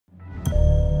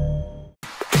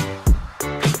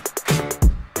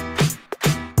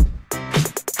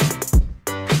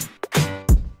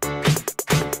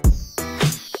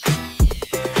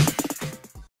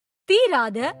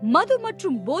தீராத மது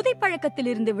மற்றும் போதை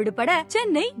பழக்கத்திலிருந்து விடுபட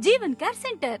சென்னை ஜீவன் கேர்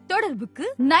சென்டர். தொடர்புக்கு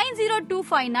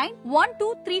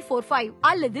 9025912345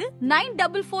 அல்லது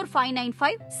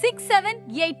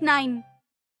 9445956789.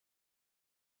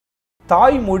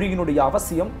 தாய்மொழியினுடைய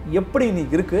அவசியம் எப்படி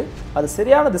இன்னைக்கு இருக்கு, அது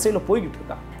சரியான திசையில போய்கிட்டு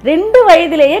இருக்கா? 2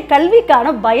 வயதிலேயே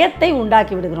கல்விக்கான பயத்தை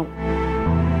உண்டாக்கி விடுகிறோம்.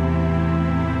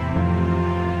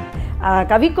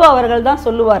 கவிக்கோ அவர்கள் தான்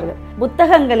சொல்லுவார்கள்,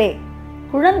 புத்தகங்களே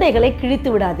குழந்தைகளை கிழித்து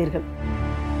விடாதீர்கள்.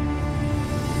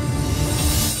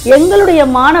 எங்களுடைய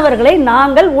மாணவர்களை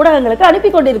நாங்கள் ஊடகங்களுக்கு அனுப்பி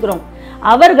கொண்டிருக்கிறோம்.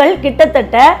 அவர்கள்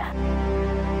கிட்டத்தட்ட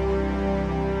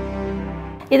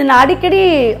இது நான் அடிக்கடி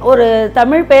ஒரு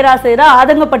தமிழ் பேராசிரியராக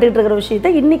ஆதங்கப்பட்டு இருக்கிற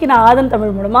விஷயத்தை இன்னைக்கு நான் ஆதன்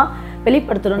தமிழ் மூலமா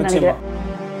வெளிப்படுத்தணும்னு நினைக்கிறேன்.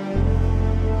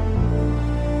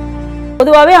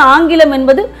 பொதுவாகவே ஆங்கிலம்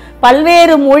என்பது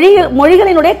பல்வேறு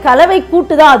மொழிகளினுடைய கலவை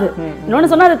கூட்டுதான். அது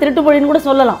இன்னொன்னு சொன்னா அது திருட்டு மொழின்னு கூட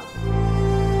சொல்லலாம்.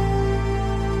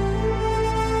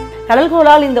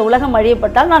 கடல்கோளால் இந்த உலகம்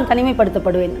அழியப்பட்டால் நான்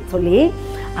தனிமைப்படுத்தப்படுவேன் சொல்லி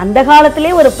அந்த காலத்திலே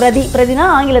ஒரு பிரதினா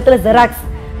ஆங்கிலத்துல ஜெராக்ஸ்.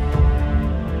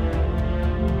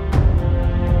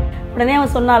 உடனே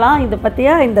அவன் சொன்னாலாம், இந்த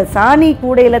பத்தியா இந்த சாணி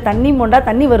கூடையில தண்ணி மொண்டா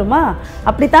தண்ணி வருமா,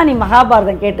 அப்படித்தான் நீ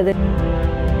மகாபாரதம் கேட்டது.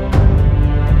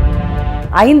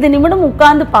 5 நிமிடம்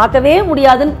உட்கார்ந்து பார்க்கவே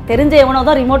முடியாதுன்னு தெரிஞ்ச எவனோ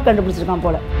தான் ரிமோட் கண்டுபிடிச்சிருக்கான்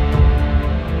போல.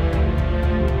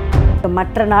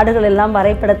 மற்ற நாடுகள் எல்லாம்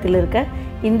வரைபடத்தில் இருக்க,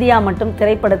 இந்தியா மட்டும்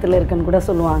திரைப்படத்தில் இருக்குன்னு கூட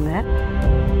சொல்லுவாங்க.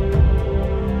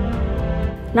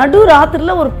 நடு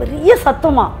ராத்திரில ஒரு பெரிய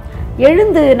சத்தமா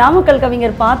எழுந்து நாமக்கல்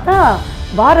கவிஞர் பார்த்தா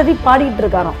பாரதி பாடிட்டு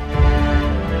இருக்காராம்.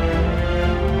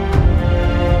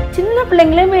 சின்ன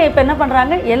பிள்ளைங்களையுமே இப்ப என்ன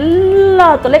பண்றாங்க, எல்லா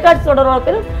தொலைக்காட்சி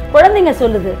தொடரும் குழந்தைங்க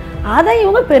சொல்லுது, அதை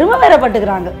இவங்க பெருமை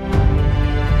வேறப்பட்டுக்கிறாங்க.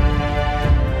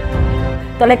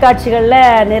 தொலைக்காட்சிகள்ல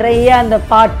நிறைய அந்த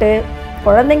பாட்டு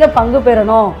குழந்தைங்க பங்கு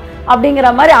பெறணும் அப்படிங்கிற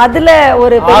மாதிரி அதுல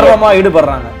ஒரு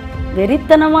ஈடுபடுறாங்க,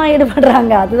 வெறித்தனமா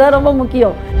ஈடுபடுறாங்க. அதுதான் ரொம்ப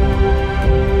முக்கியம்.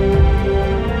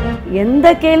 எந்த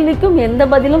கேள்விக்கும் எந்த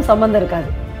பதிலும் சம்பந்தம் இருக்காது.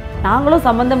 நாங்களும்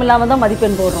சம்பந்தம் இல்லாம தான்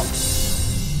மதிப்பெண் போடுறோம்.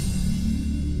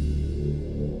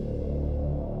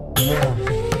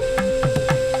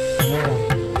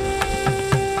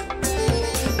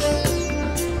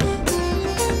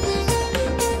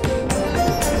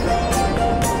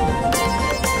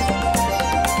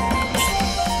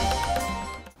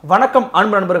 வணக்கம்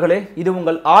அன்பு நண்பர்களே, இது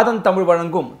உங்கள் ஆதன் தமிழ்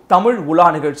வழங்கும் தமிழ் உலா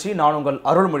நிகழ்ச்சி. நான் உங்கள்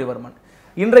அருள்மொழிவர்மன்.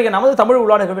 இன்றைய நமது தமிழ்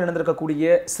உலா நிகழ்வில் நடந்திருக்கக்கூடிய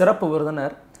சிறப்பு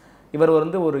விருந்தினர். இவர்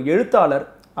ஒரு எழுத்தாளர்,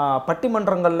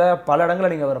 பட்டிமன்றங்களில் பல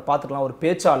இடங்களில் நீங்கள் அவரை பார்த்துக்கலாம். ஒரு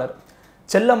பேச்சாளர்,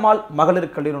 செல்லம்மாள்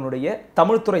மகளிர் கல்லூரியினுடைய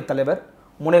தமிழ்துறை தலைவர்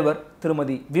முனைவர்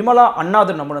திருமதி விமலா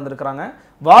அண்ணாதுன் நம்ம வந்திருக்கிறாங்க.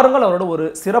 வாருங்கள் அவரோட ஒரு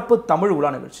சிறப்பு தமிழ்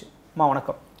உலா நிகழ்ச்சி. அம்மா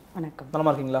வணக்கம். வணக்கம். நலமா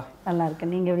இருக்கீங்களா? நல்லா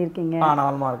இருக்கேன். நீங்க எப்படி இருக்கீங்க? நான்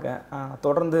நலமா இருக்கேன்.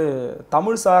 தொடர்ந்து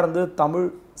தமிழ் சார்ந்து, தமிழ்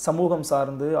சமூகம்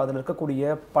சார்ந்து அதில் இருக்கக்கூடிய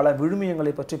பல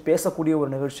விழுமியங்களை பற்றி பேசக்கூடிய ஒரு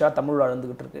நிகழ்ச்சியாக தமிழ்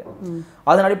வாழ்ந்துகிட்டு இருக்கு.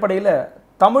 அதன் அடிப்படையில்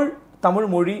தமிழ்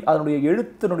மொழி அதனுடைய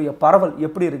எழுத்தினுடைய பரவல்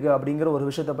எப்படி இருக்கு அப்படிங்கிற ஒரு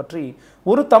விஷயத்தை பற்றி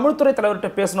ஒரு தமிழ்துறை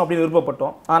தலைவர்கிட்ட பேசணும் அப்படின்னு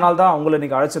விருப்பப்பட்டோம். அதனால தான் உங்களை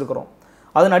இன்னைக்கு அழைச்சிருக்கிறோம்.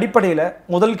 அதன் அடிப்படையில்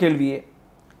முதல் கேள்வியே,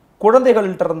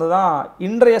 குழந்தைகள்கிட்ட இருந்து தான்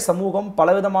இன்றைய சமூகம்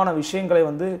பலவிதமான விஷயங்களை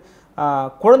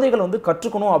குழந்தைகள்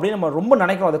கற்றுக்கணும் அப்படின்னு நம்ம ரொம்ப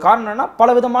நினைக்கிறோம். அது காரணம் என்னன்னா, பல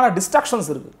விதமான டிஸ்ட்ராக்ஷன்ஸ்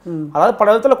இருக்கு. அதாவது பல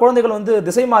விதத்துல குழந்தைகள்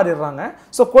திசை மாறிடுறாங்க.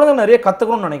 ஸோ குழந்தைகள் நிறைய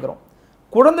கற்றுக்கணும்னு நினைக்கிறோம்.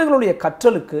 குழந்தைகளுடைய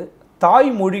கற்றலுக்கு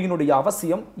தாய்மொழியினுடைய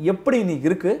அவசியம் எப்படி இன்னைக்கு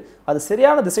இருக்கு, அது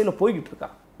சரியான திசையில போய்கிட்டு இருக்கா?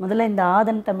 முதல்ல இந்த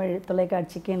ஆதன் தமிழ்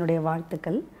தொலைக்காட்சிக்கு என்னுடைய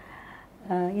வாழ்த்துக்கள்.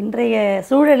 இன்றைய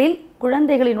சூழலில்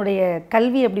குழந்தைகளினுடைய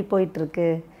கல்வி எப்படி போயிட்டு இருக்கு?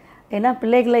 ஏன்னா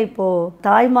பிள்ளைகளை இப்போது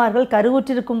தாய்மார்கள்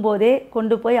கருவுற்றிருக்கும் போதே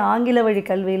கொண்டு போய் ஆங்கில வழி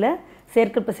கல்வியில்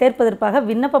சேர்ப்பதற்காக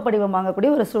விண்ணப்ப படிவம் வாங்கக்கூடிய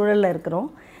ஒரு சூழலில் இருக்கிறோம்.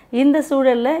 இந்த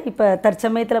சூழலில் இப்போ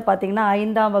தற்சமயத்தில் பார்த்திங்கன்னா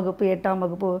 5ஆம் வகுப்பு 8ஆம்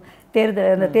வகுப்பு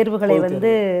அந்த தேர்வுகளை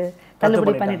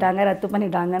தள்ளுபடி பண்ணிட்டாங்க, ரத்து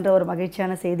பண்ணிட்டாங்கன்ற ஒரு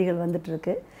மகிழ்ச்சியான செய்திகள்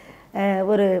வந்துட்டுருக்கு.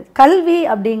 ஒரு கல்வி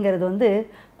அப்படிங்கிறது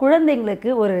குழந்தைங்களுக்கு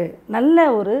ஒரு நல்ல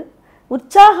ஒரு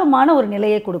உற்சாகமான ஒரு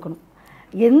நிலையை கொடுக்கணும்.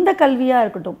 எந்த கல்வியாக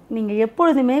இருக்கட்டும், நீங்கள்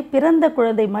எப்பொழுதுமே பிறந்த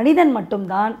குழந்தை மனிதன்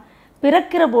மட்டும்தான்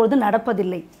பிறக்கிற போது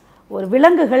நடப்பதில்லை. ஒரு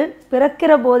விலங்குகள்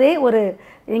பிறக்கிற போதே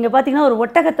நீங்கள் பார்த்தீங்கன்னா ஒரு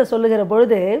ஒட்டகத்தை சொல்லுகிற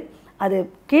பொழுது அது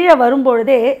கீழே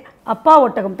வரும்பொழுதே அப்பா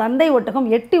ஒட்டகம் தந்தை ஒட்டகம்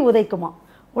எட்டி உதைக்குமா,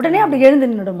 உடனே அப்படி எழுந்து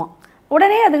நின்றுடுமா,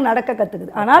 உடனே அதுக்கு நடக்க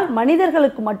கற்றுக்குது. ஆனால்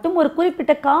மனிதர்களுக்கு மட்டும் ஒரு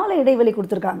குறிப்பிட்ட கால இடைவெளி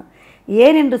கொடுத்துருக்காங்க.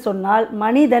 ஏன் என்று சொன்னால்,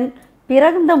 மனிதன்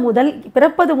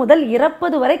பிறப்பது முதல்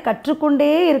இறப்பது வரை கற்றுக்கொண்டே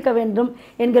இருக்க வேண்டும்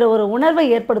என்கிற ஒரு உணர்வை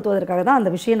ஏற்படுத்துவதற்காக தான்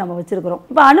அந்த விஷயம் நம்ம வச்சிருக்கிறோம்.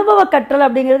 இப்போ அனுபவ கற்றல்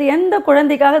அப்படிங்கிறது எந்த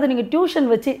குழந்தைக்காவது நீங்கள் டியூஷன்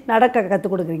வச்சு நடக்க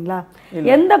கற்றுக் கொடுக்குறீங்களா?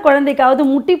 எந்த குழந்தைக்காவது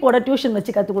முட்டி போட டியூஷன்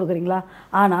வச்சு கற்றுக் கொடுக்குறீங்களா?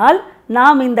 ஆனால்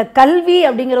நாம் இந்த கல்வி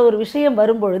அப்படிங்கிற ஒரு விஷயம்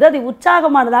வரும்பொழுது அதை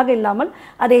உற்சாகமானதாக இல்லாமல்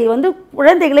அதை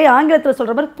குழந்தைகளை ஆங்கிலத்தில்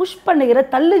சொல்கிற மாதிரி புஷ் பண்ணுகிற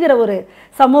தள்ளுகிற ஒரு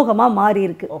சமூகமாக மாறி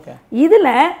இருக்கு.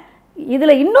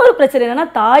 இதில் இன்னொரு பிரச்சனை என்னன்னா,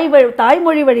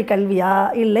 தாய்மொழி வழி கல்வியா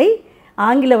இல்லை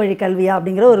ஆங்கில வழி கல்வியா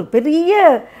அப்படிங்கிற ஒரு பெரிய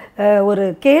ஒரு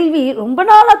கேள்வி ரொம்ப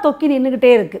நாளாக தொக்கி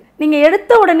நின்றுக்கிட்டே இருக்குது. நீங்கள்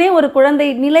எடுத்த உடனே ஒரு குழந்தை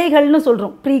நிலைகள்னு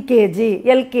சொல்கிறோம், ப்ரீகேஜி,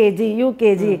 எல்கேஜி,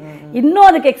 யூகேஜி, இன்னும்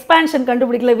அதுக்கு எக்ஸ்பான்ஷன்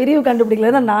கண்டுபிடிக்கல, விரிவு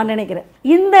கண்டுபிடிக்கல தான் நான் நினைக்கிறேன்.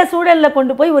 இந்த சூழலில்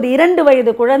கொண்டு போய் ஒரு 2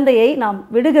 வயது குழந்தையை நாம்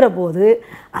விடுகிற போது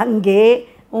அங்கே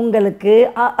உங்களுக்கு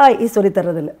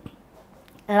சொல்லித்தரதில்லை,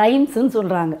 ரைம்ஸுன்னு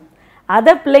சொல்கிறாங்க.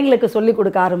 அதை பிள்ளைங்களுக்கு சொல்லிக்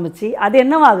கொடுக்க ஆரம்பித்து அது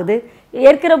என்னவாகுது,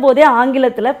 ஏற்கிற போதே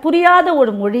ஆங்கிலத்தில் புரியாத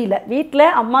ஒரு மொழியில் வீட்டில்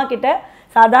அம்மா கிட்ட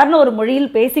சாதாரண ஒரு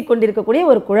மொழியில் பேசி கொண்டிருக்கக்கூடிய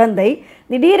ஒரு குழந்தை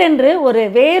திடீரென்று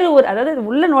வேறு ஒரு அதாவது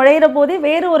உள்ள நுழையிற போதே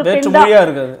வேறு ஒரு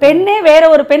பெண்ணே வேற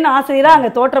ஒரு பெண் ஆசிரியராக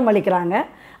அங்கே தோற்றம் அளிக்கிறாங்க.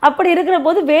 அப்படி இருக்கிற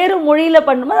போது வேறு மொழியில்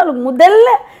பண்ணும்போது அவங்களுக்கு முதல்ல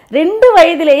 2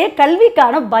 வயதிலேயே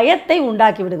கல்விக்கான பயத்தை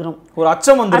உண்டாக்கி விடுகிறோம். ஒரு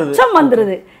அச்சம்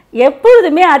வந்துடுது.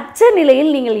 எப்பொழுதுமே அச்ச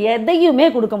நிலையில் நீங்கள் எதையுமே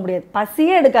கொடுக்க முடியாது.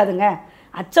 பசியே எடுக்காதுங்க.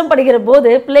 அச்சம் படுகிற போது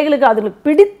பிள்ளைகளுக்கு அதுங்களுக்கு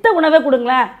பிடித்த உணவை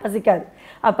கொடுங்களேன், பசிக்காது.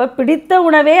 அப்போ பிடித்த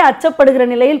உணவே அச்சப்படுகிற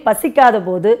நிலையில் பசிக்காத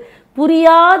போது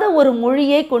புரியாத ஒரு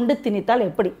மொழியை கொண்டு திணித்தால்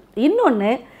எப்படி?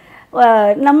 இன்னொன்று,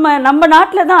 நம்ம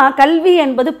நாட்டில் தான் கல்வி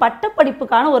என்பது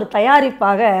பட்டப்படிப்புக்கான ஒரு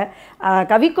தயாரிப்பாக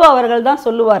கவிக்கோ அவர்கள் தான்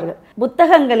சொல்லுவார்கள்,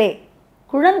 புத்தகங்களே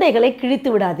குழந்தைகளை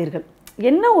கிழித்து விடாதீர்கள்.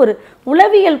 என்ன ஒரு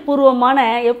உளவியல் பூர்வமான,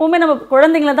 எப்பவுமே நம்ம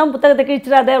குழந்தைங்களை தான் புத்தகத்தை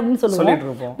கிழிச்சிடாத அப்படின்னு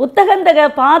சொல்லுவோம். புத்தகத்தை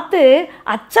பார்த்து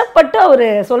அச்சப்பட்டு அவர்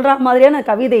சொல்கிற மாதிரியான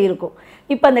கவிதை இருக்கும்.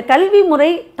 இப்போ அந்த கல்வி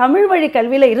முறை தமிழ் வழி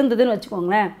கல்வியில் இருந்ததுன்னு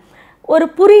வச்சுக்கோங்களேன்,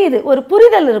 ஒரு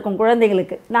புரிதல் இருக்கும்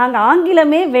குழந்தைகளுக்கு. நாங்கள்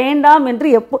ஆங்கிலமே வேண்டாம் என்று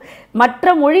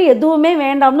மற்ற மொழி எதுவுமே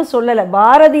வேண்டாம்னு சொல்லலை.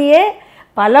 பாரதியே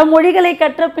பல மொழிகளை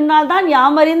கற்ற பின்னால் தான்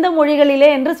யாமறிந்த மொழிகளிலே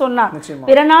என்று சொன்னார்.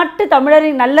 பிற நாட்டு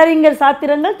தமிழரின் நல்லறிஞர்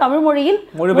சாத்திரங்கள் தமிழ் மொழியில்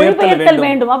மொழிபெயர்த்தல்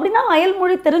வேண்டும். அப்படின்னா அயல்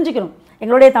மொழி தெரிஞ்சுக்கணும்.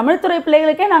 எங்களுடைய தமிழ்துறை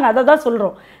பிள்ளைகளுக்கே நாங்கள் அதை தான்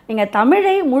சொல்கிறோம், நீங்கள்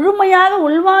தமிழை முழுமையாக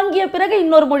உள்வாங்கிய பிறகு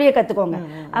இன்னொரு மொழியை கற்றுக்கோங்க,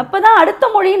 அப்போ தான்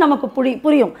அடுத்த மொழியும் நமக்கு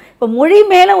புரியும். இப்போ மொழி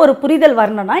மேலே ஒரு புரிதல்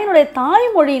வரணும்னா என்னுடைய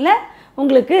தாய்மொழியில்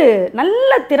உங்களுக்கு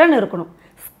நல்ல திறன் இருக்கணும்.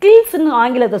 ஸ்கில்ஸ்ன்னு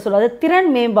ஆங்கிலத்தை சொல்லுவது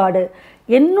திறன் மேம்பாடு.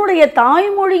 என்னுடைய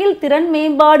தாய்மொழியில் திறன்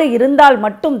மேம்பாடு இருந்தால்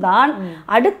மட்டும்தான்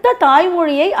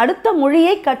அடுத்த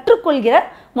மொழியை கற்றுக்கொள்கிற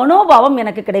மனோபாவம்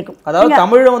எனக்கு கிடைக்கும். அதாவது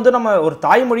தமிழை நம்ம ஒரு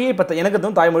தாய்மொழியை, இப்போ எனக்கு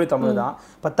தாய்மொழி தமிழ் தான்,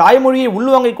 இப்போ தாய்மொழியை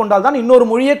உள்வாங்கிக் கொண்டால் தான் இன்னொரு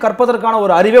மொழியை கற்பதற்கான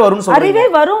ஒரு அறிவே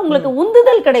வரும். உங்களுக்கு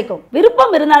உந்துதல் கிடைக்கும்.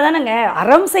 விருப்பம் இருந்தால் தானேங்க.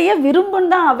 அறம் செய்ய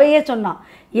விரும்புன்னு தான் அவையே சொன்னான்.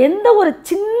 எந்த ஒரு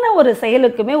சின்ன ஒரு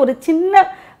செயலுக்குமே, ஒரு சின்ன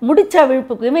முடிச்ச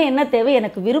விழுப்புக்குமே என்ன தேவை?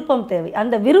 எனக்கு விருப்பம் தேவை.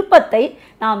 அந்த விருப்பத்தை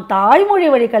நாம் தாய்மொழி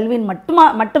வழி கல்வியின்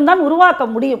மட்டும்தான் உருவாக்க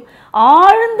முடியும்.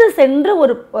 ஆழ்ந்து சென்று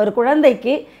ஒரு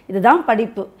குழந்தைக்கு இதுதான்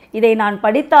படிப்பு, இதை நான்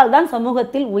படித்தால் தான்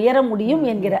சமூகத்தில் உயர முடியும்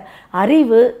என்கிற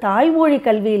அறிவு தாய்மொழி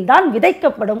கல்வியில் தான்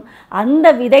விதைக்கப்படும். அந்த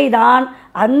விதைதான்,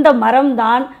 அந்த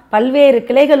மரம்தான் பல்வேறு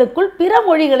கிளைகளுக்குள் பிற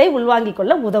மொழிகளை உள்வாங்கிக்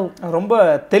கொள்ள உதவும். ரொம்ப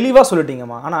தெளிவாக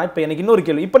சொல்லிட்டீங்கம்மா. ஆனால் இப்போ எனக்கு இன்னொரு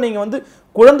கேள்வி. இப்போ நீங்கள்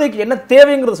குழந்தைக்கு என்ன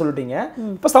தேவைங்கிறத சொல்லிட்டீங்க.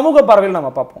 இப்போ சமூக பார்வையில்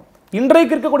நம்ம பார்ப்போம்.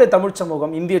 இன்றைக்கு இருக்கக்கூடிய தமிழ்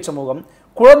சமூகம், இந்திய சமூகம்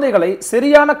குழந்தைகளை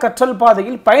சரியான கற்றல்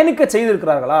பாதையில் பயணிக்க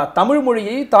செய்திருக்கிறார்களா? தமிழ்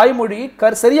மொழியை,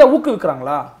 தாய்மொழியை சரியா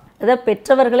ஊக்குவிக்கிறாங்களா? அதாவது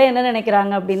பெற்றவர்களே என்ன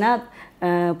நினைக்கிறாங்க அப்படின்னா,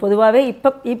 பொதுவாகவே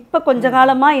இப்போ கொஞ்ச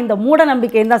காலமாக இந்த மூட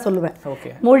நம்பிக்கைன்னு தான் சொல்லுவேன்.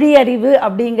 மொழி அறிவு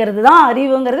அப்படிங்கிறது தான்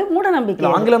அறிவுங்கிறது மூட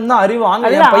நம்பிக்கை. ஆங்கிலம் தான் அறிவு.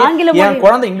 ஆங்கிலம் என்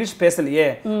குழந்தை இங்கிலீஷ் பேசலையே,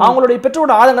 அவங்களுடைய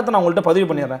பெற்றோட ஆதங்கத்தை நான் உங்கள்கிட்ட பதிவு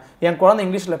பண்ணிடுறேன். என் குழந்தை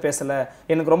இங்கிலீஷ்ல பேசல,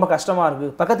 எனக்கு ரொம்ப கஷ்டமா இருக்கு,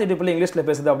 பக்கத்து வீட்டு பிள்ளை இங்கிலீஷ்ல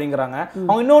பேசுது அப்படிங்கிறாங்க.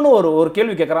 அவங்க இன்னொன்று ஒரு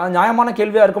கேள்வி கேட்கறாங்க, நியாயமான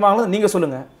கேள்வியா இருக்குமா? நீங்க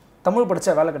சொல்லுங்க, தமிழ்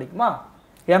படிச்சா வேலை கிடைக்குமா?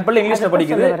 என் பிள்ளை இங்கிலீஷ்ல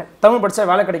படிக்குது, தமிழ் படிச்சா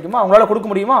வேலை கிடைக்குமா? அவங்களால கொடுக்க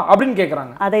முடியுமா அப்படின்னு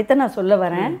கேட்கறாங்க. அதைத்தான் நான் சொல்ல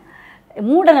வரேன்.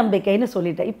 மூட நம்பிக்கைன்னு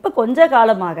சொல்லிட்டேன். இப்போ கொஞ்ச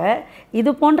காலமாக இது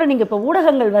போன்ற நீங்கள் இப்போ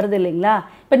ஊடகங்கள் வருது இல்லைங்களா?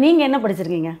 இப்போ நீங்கள் என்ன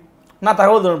படிச்சிருக்கீங்க? நான்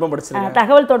தகவல் தொழில்நுட்பம் படிச்சிருக்கேன்.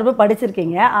 தகவல் தொடர்பு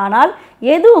படிச்சிருக்கீங்க. ஆனால்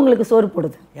எது உங்களுக்கு சோறு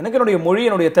போடுது? எனக்கு என்னுடைய மொழி,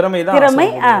 என்னுடைய திறமை.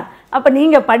 அப்போ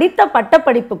நீங்கள் படித்த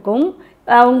பட்டப்படிப்புக்கும்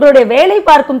உங்களுடைய வேலை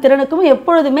பார்க்கும் திறனுக்கும்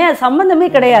எப்பொழுதுமே சம்பந்தமே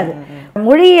கிடையாது.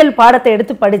 மொழியியல் பாடத்தை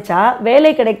எடுத்து படித்தா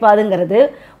வேலை கிடைக்காதுங்கிறது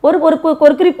ஒரு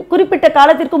குறிப்பிட்ட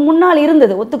காலத்திற்கு முன்னால்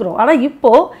இருந்தது, ஒத்துக்கிறோம். ஆனால்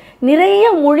இப்போது நிறைய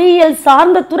மொழியியல்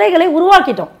சார்ந்த துறைகளை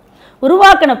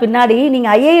உருவாக்கின பின்னாடி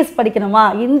நீங்கள் IAS படிக்கணுமா,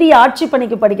 இந்திய ஆட்சி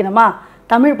பணிக்கு படிக்கணுமா,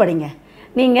 தமிழ் படிங்க.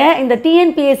 நீங்கள் இந்த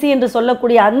டிஎன்பிஎஸ்சி என்று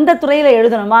சொல்லக்கூடிய அந்த துறையில்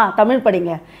எழுதணுமா, தமிழ்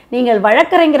படிங்க. நீங்கள்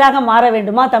வழக்கறிஞராக மாற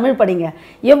வேண்டுமா, தமிழ் படிங்க.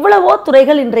 எவ்வளவோ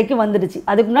துறைகள் இன்றைக்கு வந்துடுச்சு.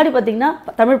 அதுக்கு முன்னாடி பார்த்தீங்கன்னா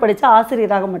தமிழ் படித்த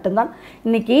ஆசிரியராக மட்டும்தான்.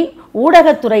 இன்னைக்கு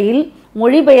ஊடகத்துறையில்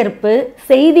மொழிபெயர்ப்பு,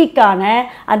 செய்திக்கான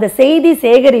அந்த செய்தி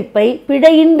சேகரிப்பை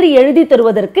பிழையின்றி எழுதி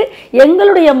தருவதற்கு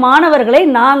எங்களுடைய மாணவர்களை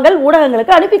நாங்கள்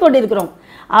ஊடகங்களுக்கு அனுப்பி கொண்டிருக்கிறோம்.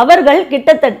 அவர்கள்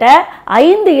கிட்டத்தட்ட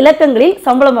 5 இலக்கங்களில்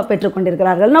சம்பளம் பெற்றுக்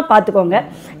கொண்டிருக்கிறார்கள்னா பார்த்துக்கோங்க.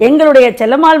 எங்களுடைய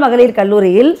செல்லம்மாள் மகளிர்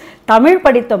கல்லூரியில் தமிழ்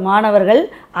படித்த மாணவர்கள்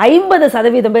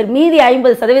 50% பேர், மீதி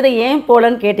 50% ஏன்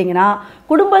போலன்னு கேட்டிங்கன்னா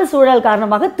குடும்ப சூழல்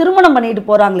காரணமாக திருமணம் பண்ணிட்டு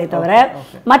போகிறாங்களே தவிர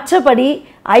மற்றபடி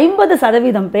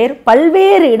 50% பேர்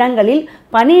பல்வேறு இடங்களில்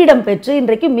பணியிடம் பெற்று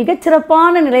இன்றைக்கு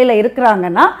மிகச்சிறப்பான நிலையில்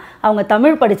இருக்கிறாங்கன்னா அவங்க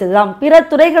தமிழ் படித்தது தான். பிற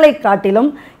துறைகளை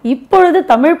காட்டிலும் இப்பொழுது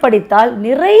தமிழ் படித்தால்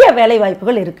நிறைய வேலை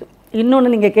வாய்ப்புகள் இருக்குது.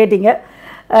 இன்னொன்று நீங்கள் கேட்டீங்க,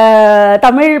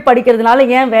 தமிழ் படிக்கிறதுனால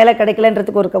ஏன் வேலை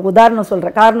கிடைக்கலன்றதுக்கு ஒரு காரணம்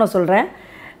சொல்கிறேன்.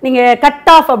 நீங்கள் கட்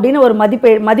ஆஃப் அப்படின்னு ஒரு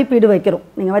மதிப்பீடு வைக்கிறோம்.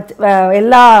 நீங்கள்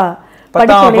எல்லா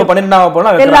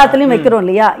எல்லாத்துலேயும் வைக்கிறோம்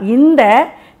இல்லையா? இந்த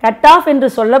கட் ஆஃப் என்று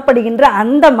சொல்லப்படுகின்ற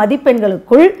அந்த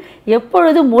மதிப்பெண்களுக்குள்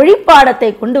எப்பொழுது மொழி பாடத்தை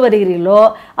கொண்டு வருகிறீர்களோ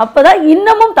அப்பதான்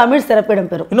இன்னமும் தமிழ் சிறப்பிடம்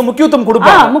பெறும். இன்னும்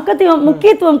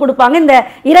முக்கியத்துவம் கொடுப்பாங்க. இந்த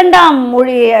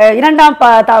இரண்டாம்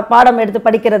பாடம் எடுத்து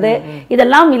படிக்கிறது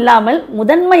இதெல்லாம் இல்லாமல்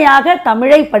முதன்மையாக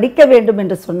தமிழை படிக்க வேண்டும்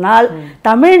என்று சொன்னால்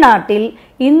தமிழ்நாட்டில்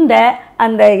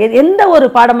அந்த எந்த ஒரு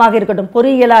பாடமாக இருக்கட்டும்,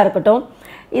 பொறியியலா இருக்கட்டும்.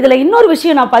 இதுல இன்னொரு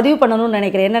விஷயம் நான் பதிவு பண்ணணும்னு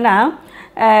நினைக்கிறேன். என்னன்னா,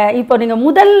 இப்போ நீங்க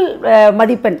முதல்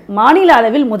மதிப்பெண், மாநில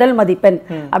அளவில் முதல் மதிப்பெண்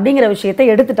அப்படிங்கிற விஷயத்தை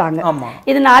எடுத்துட்டாங்க.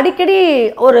 இது நான் அடிக்கடி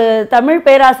ஒரு தமிழ்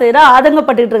பேராசிரியரா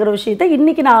ஆதங்கப்பட்டு இருக்கிற விஷயத்தை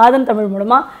இன்னைக்கு நான் ஆதன் தமிழ்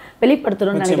மூலமா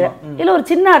வெளிப்படுத்தணும்னு நினைக்கிறேன். இதுல ஒரு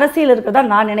சின்ன அரசியல் இருக்கிறதா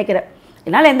நான் நினைக்கிறேன்.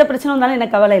 என்னால எந்த பிரச்சனை வந்தாலும்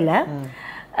எனக்கு கவலை இல்லை.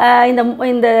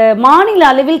 இந்த மாநில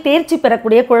அளவில் தேர்ச்சி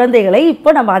பெறக்கூடிய குழந்தைகளை இப்போ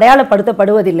நம்ம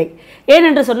அடையாளப்படுத்தப்படுவதில்லை.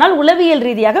 ஏனென்று சொன்னால் உளவியல்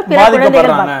ரீதியாக பிற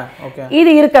குழந்தைகள்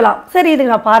இது இருக்கலாம். சரி,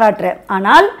 இது நான் பாராட்டுறேன்.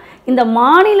 ஆனால் இந்த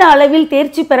மாநில அளவில்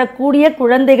தேர்ச்சி பெறக்கூடிய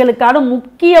குழந்தைகளுக்கான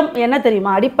முக்கியம் என்ன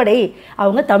தெரியுமா? அடிப்படை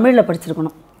அவங்க தமிழ்ல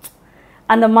படிச்சிருக்கணும்.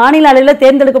 அந்த மாநில அளவில்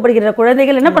தேர்ந்தெடுக்கப்படுகிற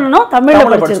குழந்தைகள் என்ன பண்ணணும்? தமிழ்ல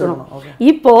படிச்சிருக்கணும்.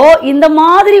 இப்போ இந்த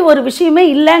மாதிரி ஒரு விஷயமே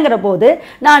இல்லைங்கிற போது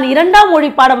நான் 2ஆம்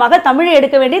மொழி பாடமாக தமிழை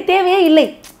எடுக்க வேண்டிய தேவையே இல்லை.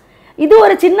 இது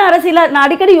ஒரு சின்ன அரசியலா நான்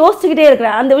அடிக்கடி யோசிச்சுக்கிட்டே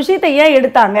இருக்கிறேன். அந்த விஷயத்தை ஏன்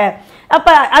எடுத்தாங்க?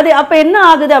 அப்ப என்ன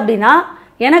ஆகுது அப்படின்னா,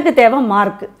 எனக்கு தேவை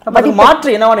மார்க். மாற்று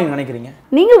என்னவா நீங்க நினைக்கிறீங்க?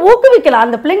 நீங்க ஊக்குவிக்கலாம்,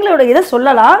 அந்த பிள்ளைங்களோட இதை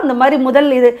சொல்லலாம். இந்த மாதிரி முதல்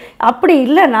இது அப்படி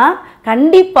இல்லைன்னா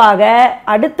கண்டிப்பாக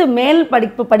அடுத்து மேல்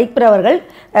படிப்பு படிக்கிறவர்கள்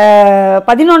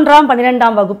 11ஆம்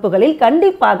 12ஆம் வகுப்புகளில்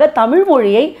கண்டிப்பாக தமிழ்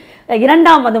மொழியை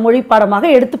 2ஆம் அந்த மொழி பாடமாக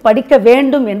எடுத்து படிக்க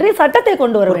வேண்டும் என்று சட்டத்தை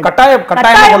கொண்டு வர வேண்டும்,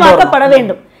 கட்டாயமாக்கப்பட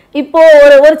வேண்டும். இப்போ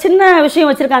ஒரு சின்ன விஷயம்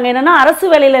வச்சிருக்காங்க. என்னன்னா, அரசு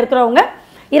வேலையில இருக்கிறவங்க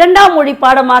 2ஆம் மொழி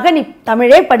பாடமாக நீ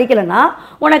தமிழே படிக்கலன்னா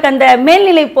உனக்கு அந்த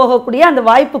மேல்நிலை போகக்கூடிய அந்த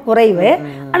வாய்ப்பு குறைவு.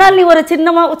 ஆனால் நீ ஒரு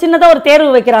சின்னதா ஒரு தேர்வு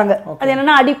வைக்கிறாங்க. அது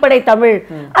என்னன்னா அடிப்படை தமிழ்.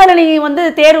 அதுல நீ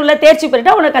தேர்வுல தேர்ச்சி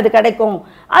பெற்றா உனக்கு அது கிடைக்கும்.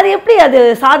 அது எப்படி அது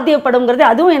சாத்தியப்படுங்கிறது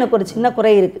அதுவும் எனக்கு ஒரு சின்ன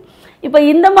குறை இருக்கு. இப்ப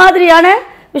இந்த மாதிரியான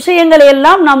விஷயங்களை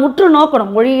எல்லாம் நாம் உற்று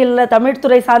நோக்கணும். மொழியில்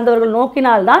தமிழ்துறை சார்ந்தவர்கள்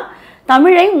நோக்கினால்தான்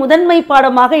தமிழை முதன்மை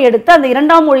பாடமாக எடுத்து அந்த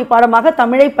 2ஆம் மொழி பாடமாக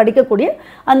தமிழை படிக்கக்கூடிய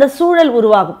அந்த சூழல்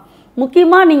உருவாகும்.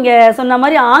 முக்கியமாக நீங்கள் சொன்ன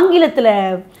மாதிரி ஆங்கிலத்தில்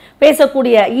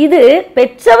பேசக்கூடிய இது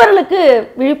பெற்றவர்களுக்கு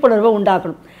விழிப்புணர்வை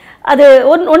உண்டாக்கணும். அது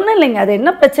ஒன்றும் இல்லைங்க. அது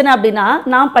என்ன பிரச்சனை அப்படின்னா,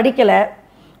 நான் படிக்கலை,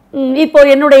 இப்போ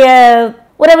என்னுடைய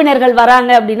உறவினர்கள்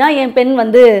வராங்க அப்படின்னா என்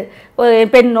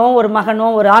பெண்ணோ ஒரு மகனோ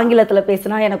ஒரு ஆங்கிலத்தில்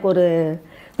பேசினா எனக்கு ஒரு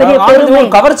பெரிய பெருமை,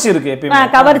 கவர்ச்சி இருக்கு.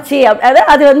 கவர்ச்சி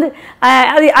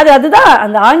அதுதான்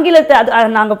அந்த ஆங்கிலத்தை.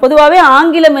 நாங்க பொதுவாகவே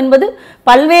ஆங்கிலம் என்பது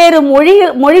பல்வேறு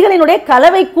மொழிகளினுடைய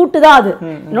கலவை கூட்டுதான். அது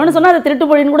இன்னொன்னு சொன்னா அது திருட்டு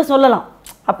மொழின்னு கூட சொல்லலாம்.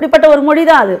 அப்படிப்பட்ட ஒரு மொழி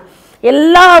தான் அது.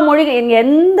 எல்லா மொழிகள்,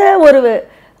 எந்த ஒரு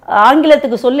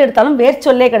ஆங்கிலத்துக்கு சொல்லி எடுத்தாலும்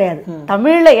வேர்ச்சொல்லே கிடையாது.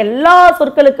 தமிழ்ல எல்லா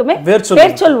சொற்களுக்குமே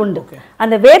வேர்ச்சொல் உண்டு.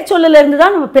 அந்த வேர்ச்சொல்லுல இருந்து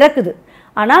தான் நம்ம பிறக்குது.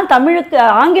 ஆனால்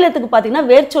ஆங்கிலத்துக்கு பாத்தீங்கன்னா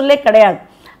வேர்ச்சொல்லே கிடையாது.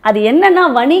 அது என்னன்னா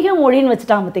வணிக மொழின்னு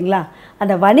வச்சுட்டாங்க பார்த்தீங்களா?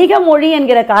 அந்த வணிக மொழி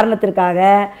என்கிற காரணத்திற்காக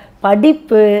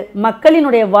படிப்பு,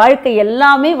 மக்களினுடைய வாழ்க்கை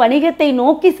எல்லாமே வணிகத்தை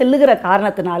நோக்கி செல்லுகிற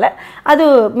காரணத்தினால அது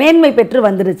மேன்மை பெற்று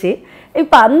வந்துருச்சு.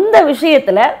 இப்போ அந்த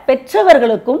விஷயத்துல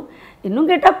பெற்றவர்களுக்கும் இன்னும்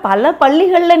கேட்டால் பல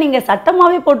பள்ளிகளில் நீங்கள்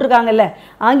சட்டமாகவே போட்டிருக்காங்கல்ல,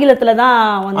 ஆங்கிலத்தில் தான்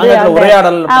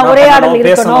உரையாடல்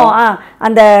இருக்கணும்.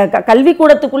 அந்த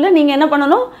கல்விக்கூடத்துக்குள்ளே நீங்கள் என்ன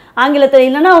பண்ணணும், ஆங்கிலத்தில்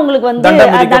இல்லைன்னா உங்களுக்கு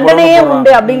தண்டனையே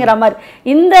உண்டு அப்படிங்கிற மாதிரி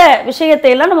இந்த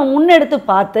விஷயத்தை எல்லாம் நம்ம முன்னெடுத்து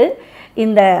பார்த்து,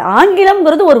 இந்த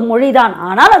ஆங்கிலம்ங்கிறது ஒரு மொழிதான்,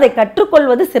 ஆனால் அதை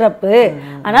கற்றுக்கொள்வது சிறப்பு,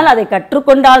 ஆனால் அதை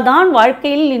கற்றுக்கொண்டால்தான்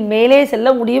வாழ்க்கையில் மேலே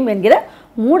செல்ல முடியும் என்கிற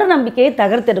மூட நம்பிக்கையை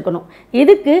தகர்த்தெடுக்கணும்.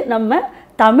 இதுக்கு நம்ம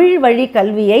தமிழ் வழி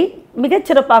கல்வியை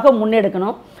மிகச்சிறப்பாக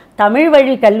முன்னெடுக்கணும். தமிழ்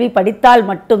வழி கல்வி படித்தால்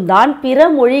மட்டும்தான் பிற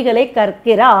மொழிகளை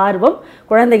கற்கிற ஆர்வம்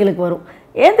குழந்தைகளுக்கு வரும்.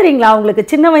 ஏன் தெரியுங்களா, உங்களுக்கு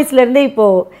சின்ன வயசுலேருந்தே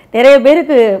இப்போது நிறைய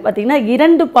பேருக்கு பார்த்திங்கன்னா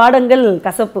 2 பாடங்கள்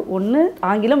கசப்பு. ஒன்று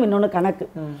ஆங்கிலம், இன்னொன்று கணக்கு.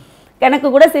 கணக்கு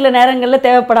கூட சில நேரங்களில்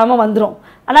தேவைப்படாமல் வந்துடும்.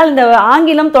 ஆனால் இந்த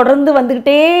ஆங்கிலம் தொடர்ந்து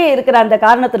வந்துக்கிட்டே இருக்கிற அந்த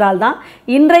காரணத்தினால்தான்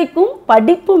இன்றைக்கும்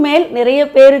படிப்பு மேல் நிறைய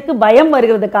பேருக்கு பயம்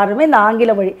வருகிறது. காரணமே இந்த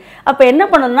ஆங்கில மொழி. அப்போ என்ன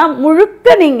பண்ணணும்னா,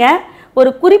 முழுக்க நீங்கள் ஒரு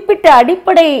குறிப்பிட்ட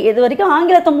அடிப்படை இது வரைக்கும்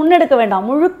ஆங்கிலத்தை முன்னெடுக்க வேண்டாம்.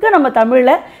 முழுக்க நம்ம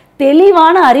தமிழில்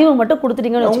தெளிவான அறிவு மட்டும்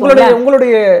கொடுத்துட்டீங்கன்னு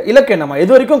உங்களுடைய இலக்கு என்னமா?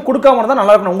 இது வரைக்கும் கொடுக்காம இருந்தா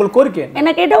நல்லா இருக்கணும் உங்களுக்கு கோரிக்கை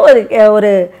என்ன கேட்டால்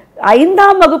ஒரு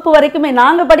 5ஆம் வகுப்பு வரைக்குமே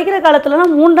நாங்கள் படிக்கிற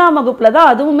காலத்துலலாம் 3ஆம் வகுப்புல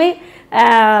தான் அதுவுமே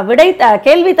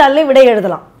கேள்வித்தாளிலே விடை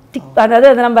எழுதலாம். அதாவது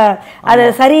அது நம்ம அது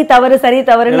சரி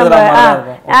தவறுன்னு நம்ம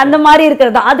அந்த மாதிரி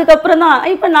இருக்கிறது தான். அதுக்கப்புறம் தான்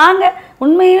இப்போ நாங்கள்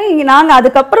உண்மையும் நாங்கள்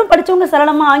அதுக்கப்புறம் படித்தவங்க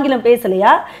சரளமாக ஆங்கிலம்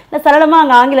பேசலையா, இல்லை சரளமாக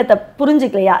அங்கே ஆங்கிலத்தை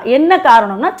புரிஞ்சிக்கலையா? என்ன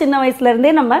காரணம்னா, சின்ன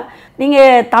வயசுலேருந்தே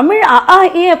நீங்கள் தமிழ்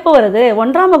எப்போ வருது?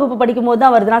 1ஆம் வகுப்பு படிக்கும் போது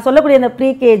தான் வருது. நான் சொல்லக்கூடிய இந்த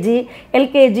ப்ரீகேஜி,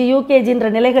 எல்கேஜி, யூகேஜின்ற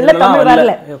நிலைகளில் தமிழ்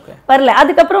வரல.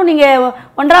 அதுக்கப்புறம் நீங்கள்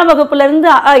 1ஆம் வகுப்புலேருந்து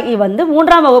வந்து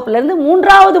 3ஆம் வகுப்புலேருந்து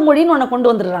 3வது மொழின்னு ஒன்று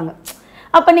கொண்டு வந்துடுறாங்க.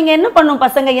 அப்போ நீங்கள் என்ன பண்ணும்,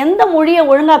 பசங்க எந்த மொழியை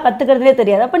ஒழுங்காக கற்றுக்கிறதுலே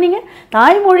தெரியாது. அப்போ நீங்கள்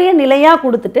தாய்மொழியை நிலையாக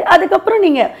கொடுத்துட்டு அதுக்கப்புறம்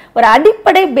நீங்கள் ஒரு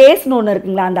அடிப்படை பேஸ்னு ஒன்று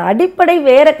இருக்குங்களா, அந்த அடிப்படை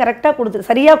வேறு கரெக்டாக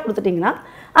சரியாக கொடுத்துட்டிங்கன்னா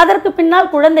அதற்கு பின்னால்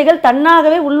குழந்தைகள்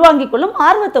தன்னாகவே உள்வாங்கிக் கொள்ளும்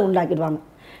ஆர்வத்தை உண்டாக்கிடுவாங்க.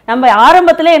 நம்ம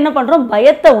ஆரம்பத்தில் என்ன பண்ணுறோம்,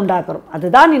 பயத்தை உண்டாக்குறோம்.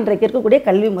 அதுதான் இன்றைக்கு இருக்கக்கூடிய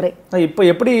கல்வி முறை. இப்போ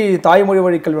எப்படி தாய்மொழி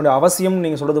வழி கல்வியோட அவசியம்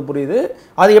நீங்கள் சொல்கிறது புரியுது.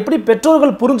 அது எப்படி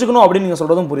பெற்றோர்கள் புரிஞ்சுக்கணும் அப்படின்னு நீங்கள்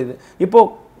சொல்கிறதும் புரியுது. இப்போ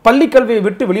பள்ளிக்கல்வியை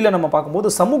விட்டு வெளியில் நம்ம பார்க்கும்போது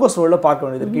சமூக சூழலை பார்க்க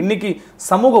வேண்டியது இருக்குது. இன்றைக்கி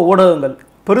சமூக ஊடகங்கள்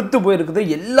பெருத்து போயிருக்குது.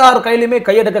 எல்லார் கையிலையுமே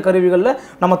கையடக்க கருவிகளில்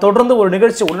நம்ம தொடர்ந்து ஒரு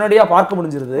நிகழ்ச்சி உடனடியாக பார்க்க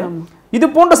முடிஞ்சிருது. இது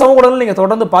போன்ற சமூக ஊடகங்கள் நீங்கள்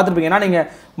தொடர்ந்து பார்த்துருப்பீங்க. ஏன்னா நீங்கள்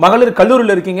மகளிர்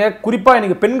கல்லூரியில் இருக்கீங்க. குறிப்பாக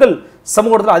இன்றைக்கி பெண்கள்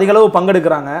சமூக ஊடகத்தில் அதிக அளவு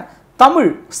பங்கெடுக்கிறாங்க. தமிழ்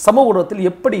சமூக ஊடகத்தில்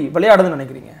எப்படி விளையாடுதுன்னு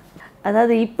நினைக்கிறீங்க?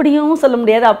 அதாவது இப்படியும் சொல்ல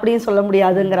முடியாது, அப்படியும் சொல்ல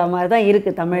முடியாதுங்கிற மாதிரி தான்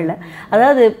இருக்குது தமிழில்.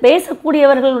 அதாவது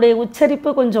பேசக்கூடியவர்களுடைய உச்சரிப்பு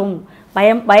கொஞ்சம்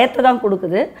பயத்தை தான்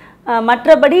கொடுக்குது.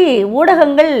 மற்றபடி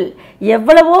ஊடகங்கள்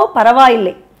எவ்வளவோ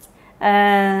பரவாயில்லை.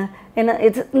 என்ன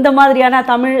இந்த மாதிரியான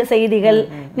தமிழ் செய்திகள்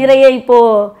நிறைய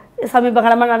இப்போது சமீப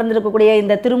காலமாக நடந்திருக்கக்கூடிய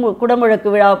இந்த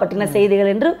குடமுழக்கு விழாவை பற்றின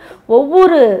செய்திகள் என்று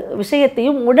ஒவ்வொரு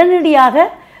விஷயத்தையும் உடனடியாக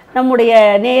நம்முடைய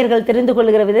நேயர்கள் தெரிந்து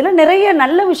கொள்கிற விதத்தில் நிறைய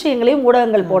நல்ல விஷயங்களையும்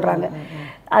ஊடகங்கள் போடுறாங்க.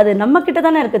 அது நம்மக்கிட்ட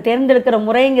தானே இருக்குது. தேர்ந்தெடுக்கிற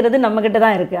முறைங்கிறது நம்மக்கிட்ட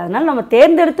தான் இருக்குது. அதனால் நம்ம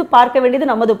தேர்ந்தெடுத்து பார்க்க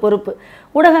வேண்டியது நமது பொறுப்பு.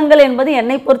 ஊடகங்கள் என்பது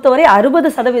என்னை பொறுத்தவரை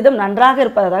 60% நன்றாக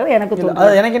இருப்பதாக எனக்கு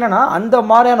தோணுது. எனக்கு என்னன்னா, அந்த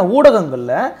மாதிரியான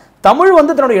ஊடகங்களில் தமிழ்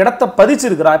வந்து தன்னுடைய இடத்தை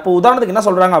பதிச்சிருக்கிறா. இப்போ உதாரணத்துக்கு என்ன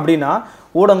சொல்கிறாங்க அப்படின்னா,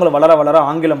 ஊடகங்கள் வளர வளர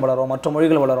ஆங்கிலம் வளரும், மற்ற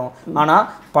மொழிகள் வளரும். ஆனால்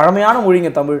பழமையான மொழிங்க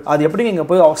தமிழ், அது எப்படிங்க இங்கே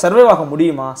போய் சர்வே ஆக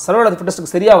முடியுமா, சர்வே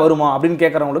ஃபிட்டஸ்ட்டுக்கு சரியாக வருமா அப்படின்னு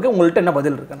கேட்குறவங்களுக்கு உங்கள்கிட்ட என்ன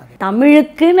பதில் இருக்குன்னு?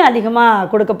 தமிழுக்குன்னு அதிகமாக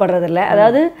கொடுக்கப்படுறதில்ல.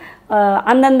 அதாவது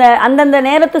அந்தந்த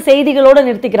நேரத்து செய்திகளோடு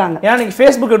நிறுத்திக்கிறாங்க. ஏன்னா நீங்கள்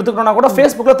ஃபேஸ்புக் எடுத்துக்கணும்னா கூட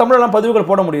ஃபேஸ்புக்கில் தமிழெல்லாம் பதிவுகள்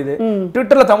போட முடியுது,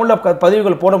 ட்விட்டரில் தமிழில்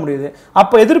பதிவுகள் போட முடியுது.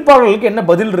 அப்போ எதிர்ப்பாளர்களுக்கு என்ன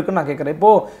பதில் இருக்குன்னு நான் கேட்குறேன்.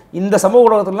 இப்போது இந்த சமூக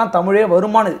ஊடகத்துலலாம் தமிழே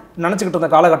வருமானு நினச்சிக்கிட்டு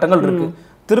இருந்த காலகட்டங்கள் இருக்குது.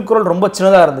 திருக்குறள் ரொம்ப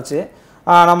சின்னதாக இருந்துச்சு.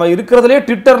 நம்ம இருக்கிறதுலே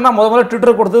ட்விட்டர்னா முதல்ல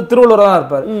ட்விட்டர் கொடுத்தது திருவள்ளுவர் தான்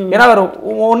இருப்பார். ஏன்னா அவர்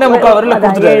 1.25 வரையில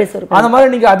கொடுத்துட்டாரு. அந்த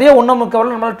மாதிரி நீங்க அதே 1.25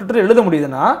 வரையில நம்மளால ட்விட்டர் எழுத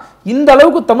முடியுதுன்னா இந்த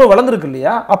அளவுக்கு தமிழ் வளர்ந்துருக்கு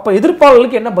இல்லையா? அப்ப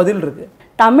எதிர்ப்பாளர்களுக்கு என்ன பதில் இருக்கு?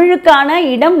 தமிழுக்கான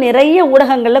இடம் நிறைய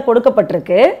ஊடகங்கள்ல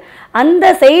கொடுக்கப்பட்டிருக்கு. அந்த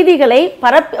செய்திகளை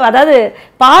அதாவது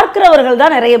பார்க்கிறவர்கள்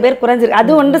தான் நிறைய பேர் குறைஞ்சிருக்கு.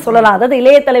 அது ஒன்று சொல்லலாம். அதாவது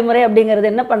இளைய தலைமுறை அப்படிங்கிறது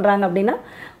என்ன பண்றாங்க அப்படின்னா,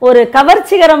 ஒரு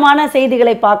கவர்ச்சிகரமான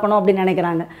செய்திகளை பார்க்கணும் அப்படின்னு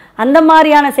நினைக்கிறாங்க. அந்த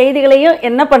மாதிரியான செய்திகளையும்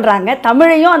என்ன பண்ணுறாங்க,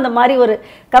 தமிழையும் அந்த மாதிரி ஒரு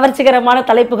கவர்ச்சிகரமான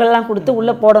தலைப்புகள்லாம் கொடுத்து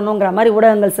உள்ளே போடணுங்கிற மாதிரி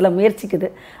ஊடகங்கள் சில முயற்சிக்குது.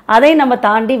 அதை நம்ம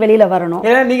தாண்டி வெளியில் வரணும்.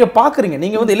 ஏன்னா நீங்கள் பார்க்குறீங்க,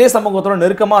 நீங்கள் வந்து இளைய சமூகத்தோட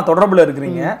நெருக்கமாக தொடர்பில்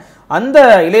இருக்கிறீங்க. அந்த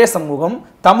இளைய சமூகம்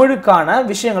தமிழுக்கான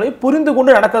விஷயங்களை புரிந்து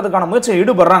கொண்டு நடக்கிறதுக்கான முயற்சியை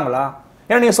ஈடுபடுறாங்களா?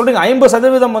 ஏன்னா நீங்கள் சொல்றீங்க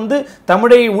 50% வந்து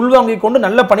தமிழை உள்வாங்கி கொண்டு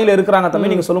நல்ல பணியில் இருக்கிறாங்க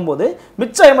தமிழ். நீங்கள் சொல்லும்போது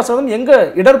மிச்சம் 50% எங்கே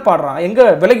இடர்பாடுறாங்க, எங்கே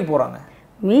விலகி போகிறாங்க?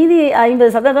 மீதி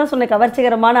 50% சொன்ன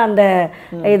கவர்ச்சிகரமான அந்த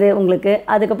இது உங்களுக்கு.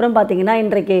 அதுக்கப்புறம் பார்த்தீங்கன்னா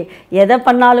இன்றைக்கு எதை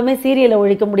பண்ணாலுமே சீரியலை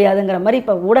ஒழிக்க முடியாதுங்கிற மாதிரி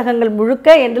இப்போ ஊடகங்கள்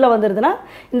முழுக்க எண்டில் வந்துடுதுன்னா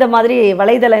இந்த மாதிரி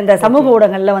இந்த சமூக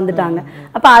ஊடகங்களில் வந்துட்டாங்க.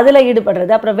 அப்போ அதில்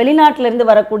ஈடுபடுறது. அப்புறம் வெளிநாட்டிலேருந்து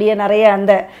வரக்கூடிய நிறைய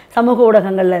அந்த சமூக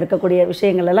ஊடகங்களில் இருக்கக்கூடிய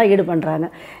விஷயங்கள்லாம் ஈடுபடுறாங்க.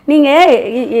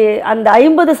 நீங்கள் அந்த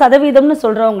 50%ன்னு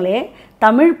சொல்கிறவங்களே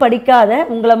தமிழ் படிக்காத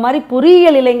உங்களை மாதிரி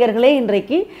பொறியியல் இளைஞர்களே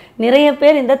இன்றைக்கு நிறைய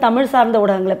பேர் இந்த தமிழ் சார்ந்த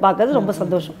ஊடகங்களை பார்க்கறது ரொம்ப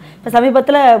சந்தோஷம். இப்போ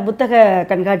சமீபத்தில் புத்தக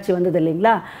கண்காட்சி வந்தது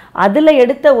இல்லைங்களா, அதில்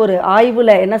எடுத்த ஒரு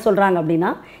ஆய்வில் என்ன சொல்கிறாங்க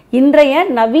அப்படின்னா, இன்றைய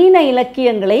நவீன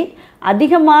இலக்கியங்களை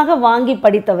அதிகமாக வாங்கி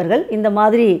படித்தவர்கள் இந்த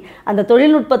மாதிரி அந்த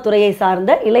தொழில்நுட்பத்துறையை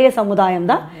சார்ந்த இளைய சமுதாயம்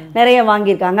தான் நிறைய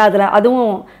வாங்கியிருக்காங்க.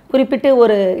 அதுவும் குறிப்பிட்டு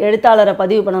ஒரு எழுத்தாளரை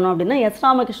பதிவு பண்ணணும் அப்படின்னா எஸ்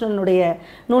ராமகிருஷ்ணனுடைய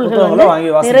நூல்கள் வந்து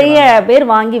நிறைய பேர்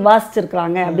வாங்கி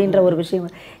வாசிச்சிருக்கிறாங்க அப்படின்ற ஒரு விஷயம்.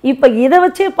 இப்போ இதை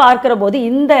வச்சே பார்க்கிற போது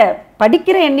இந்த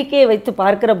படிக்கிற எண்ணிக்கையை வைத்து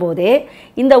பார்க்கிற போதே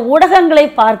இந்த ஊடகங்களை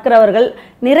பார்க்கிறவர்கள்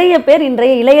நிறைய பேர்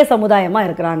இன்றைய இளைய சமுதாயமாக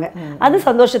இருக்கிறாங்க. அது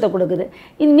சந்தோஷத்தை கொடுக்குது.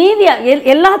 மீதி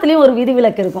எல்லாத்துலேயும் ஒரு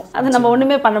விதிவிலக்கு இருக்கும். அது நம்ம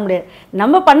ஒன்றுமே பண்ண முடியாது.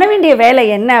 நம்ம பண்ண வேண்டிய வேலை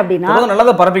என்ன அப்படின்னா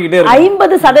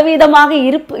 50%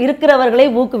 இருக்கிறவர்களை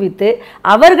ஊக்குவித்து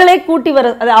அவர்களை கூட்டி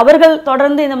வர, அவர்கள்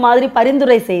தொடர்ந்து இந்த மாதிரி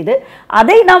பரிந்துரை செய்து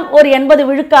அதை நாம் ஒரு 80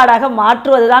 விழுக்காடாக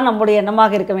மாற்றுவதுதான் நம்முடைய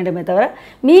எண்ணமாக இருக்க வேண்டுமே தவிர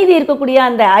மீதி இருக்கக்கூடிய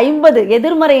அந்த 50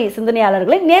 எதிர்மறை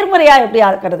சிந்தனையாளர்களை நேர்மறையா எப்படி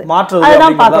ஆக்குறது,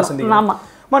 அதுதான் பார்க்கணும். ஆமா,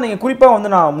 நீங்க குறிப்பா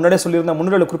நான் முன்னாடியே சொல்லியிருந்தேன்,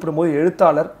 முன்னிலையில் குறிப்பிடும் போது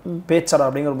எழுத்தாளர், பேச்சாளர்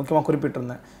அப்படிங்கிற முக்கியமா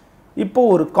குறிப்பிட்டிருந்தேன். இப்போ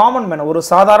ஒரு காமன் மேன், ஒரு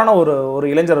சாதாரண ஒரு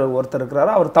இளைஞர் ஒருத்தர்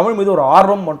இருக்கிறாரு. அவர் தமிழ் மீது ஒரு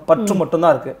ஆர்வம் பற்று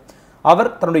மட்டும்தான் இருக்கு. அவர்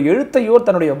தன்னுடைய எழுத்தையோ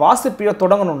தன்னுடைய வாசிப்பையோ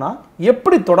தொடங்கணும்னா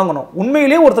எப்படி தொடங்கணும்?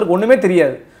 உண்மையிலேயே ஒருத்தருக்கு ஒண்ணுமே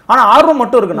தெரியாது, ஆனா ஆர்வம்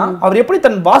மட்டும் இருக்குன்னா அவர் எப்படி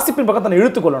தன் வாசிப்பின் பக்கம் தன்னை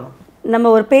இழுத்துக்கொள்ளணும்? நம்ம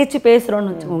ஒரு பேச்சு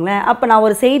பேசுறோம்னு வச்சுக்கோங்களேன். அப்ப நான்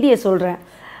ஒரு செய்தியை சொல்றேன்,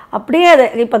 அப்படியே அதை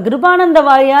இப்போ கிருபானந்த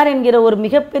வாரியார் என்கிற ஒரு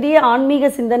மிகப்பெரிய ஆன்மீக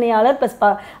சிந்தனையாளர் ப்ளஸ்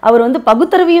அவர்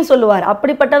பகுத்தறிவையும் சொல்லுவார்.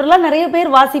 அப்படிப்பட்டவர்களாம் நிறைய பேர்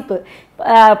வாசிப்பு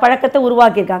பழக்கத்தை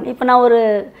உருவாக்கியிருக்காங்க. இப்போ நான் ஒரு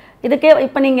இதுக்கே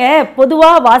இப்போ நீங்கள்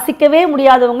பொதுவாக வாசிக்கவே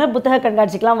முடியாதவங்க புத்தக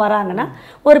கண்காட்சிக்கெலாம் வராங்கன்னா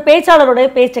ஒரு பேச்சாளருடைய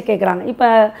பேச்சை கேட்குறாங்க. இப்போ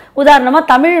உதாரணமாக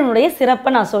தமிழினுடைய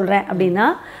சிறப்பை நான் சொல்கிறேன் அப்படின்னா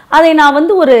அதை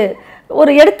நான்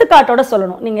ஒரு எடுத்துக்காட்டோட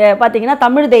சொல்லணும். நீங்கள் பார்த்தீங்கன்னா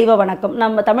தமிழ் தெய்வ வணக்கம்,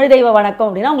 நம்ம தமிழ் தெய்வ வணக்கம்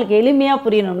அப்படின்னா உங்களுக்கு எளிமையாக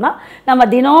புரியணும்னா நம்ம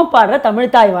தினம் பாடுற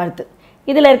தமிழ்தாய் வாழ்த்து,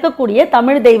 இதில் இருக்கக்கூடிய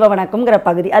தமிழ் தெய்வ வணக்கம்ங்கிற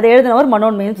பகுதி அதை எழுதினவர்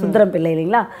மனோன்மயன் சுந்தரம் பிள்ளை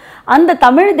இல்லைங்களா. அந்த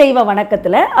தமிழ் தெய்வ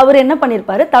வணக்கத்தில் அவர் என்ன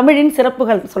பண்ணியிருப்பார், தமிழின்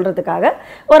சிறப்புகள் சொல்கிறதுக்காக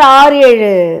ஒரு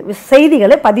 6-7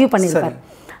 செய்திகளை பதிவு பண்ணியிருப்பார்.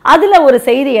 அதில் ஒரு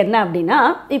செய்தி என்ன அப்படின்னா,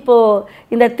 இப்போது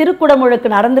இந்த திருக்குடமுழுக்கு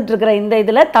நடந்துட்டு இருக்கிற இந்த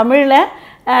இதில் தமிழில்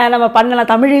நம்ம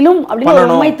பண்ணலாம், தமிழிலும் அப்படின்னு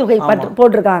ஒரு உண்மை தொகை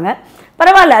போட்டிருக்காங்க.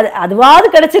 பரவாயில்ல, அதுவாவது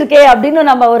கிடைச்சிருக்கே அப்படின்னு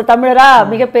நம்ம ஒரு தமிழராக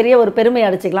மிகப்பெரிய ஒரு பெருமை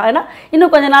அடிச்சுக்கலாம். ஏன்னா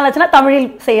இன்னும் கொஞ்ச நாள் ஆச்சுன்னா தமிழில்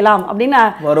செய்யலாம் அப்படின்னு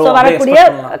வரக்கூடிய,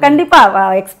 கண்டிப்பாக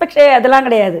எக்ஸ்பெக்ட் அதெல்லாம்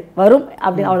கிடையாது, வரும்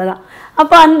அப்படி, அவ்வளோதான்.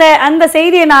 அப்போ அந்த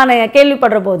செய்தியை நான்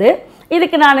கேள்விப்படுற போது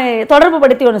இதுக்கு நான் தொடர்பு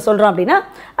படுத்தி ஒன்று சொல்கிறோம் அப்படின்னா,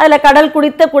 அதில் கடல்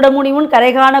குடித்த குடமுனிமுன்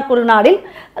கரைகாண குறுநாடில்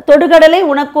தொடுகடலை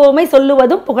உனக்கோமை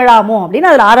சொல்லுவதும் புகழாமோ அப்படின்னு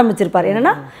அதில் ஆரம்பிச்சிருப்பார்.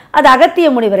 என்னென்னா அது அகத்திய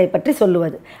முனிவரை பற்றி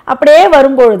சொல்லுவது. அப்படியே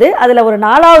வரும்பொழுது அதில் ஒரு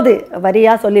 4வது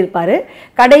வரியாக சொல்லியிருப்பார்,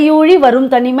 கடையூழி வரும்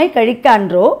தனிமை கழிக்க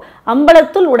அன்றோ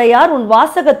அம்பலத்துள் உடையார் உன்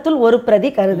வாசகத்துள் ஒரு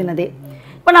பிரதி கருதினதே.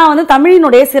 இப்போ நான்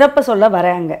தமிழினுடைய சிறப்பை சொல்ல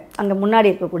வரேன். அங்கே முன்னாடி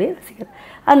இருக்கக்கூடிய ரசிகர்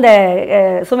அந்த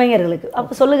சுமைஞர்களுக்கு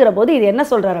அப்போ சொல்லுகிற போது இது என்ன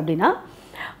சொல்கிறார் அப்படின்னா,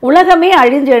 உலகமே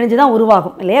அழிஞ்சு தான்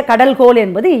உருவாகும் இல்லையா, கடல்கோள்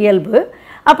என்பது இயல்பு.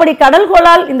 அப்படி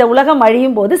கடல்கோளால் இந்த உலகம்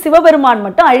அழியும் போது சிவபெருமான்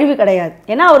மட்டும் அழிவு கிடையாது,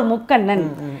 ஏன்னா அவர் முக்கண்ணன்.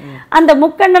 அந்த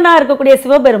முக்கண்ணனாக இருக்கக்கூடிய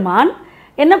சிவபெருமான்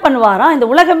என்ன பண்ணுவாராம், இந்த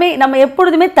உலகமே நம்ம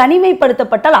எப்பொழுதுமே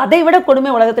தனிமைப்படுத்தப்பட்டால் அதை விட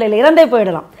கொடுமை உலகத்தில் இல்லை, இறந்தே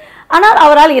போயிடலாம். ஆனால்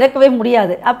அவரால் இறக்கவே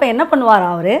முடியாது. அப்போ என்ன பண்ணுவார்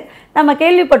அவர், நம்ம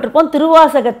கேள்விப்பட்டிருப்போம்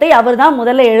திருவாசகத்தை அவர் தான்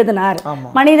முதல்ல எழுதினார்.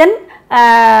 மனிதன்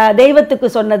தெய்வத்துக்கு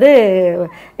சொன்னது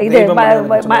இது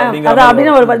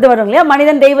அப்படின்னு ஒரு இது வரும் இல்லையா,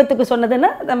 மனிதன் தெய்வத்துக்கு சொன்னதுன்னு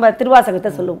நம்ம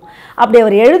திருவாசகத்தை சொல்லுவோம். அப்படி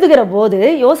அவர் எழுதுகிற போது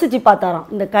யோசிச்சு பார்த்தாராம்,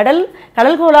 இந்த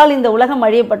கடல்கோளால் இந்த உலகம்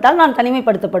அழியப்பட்டால் நான்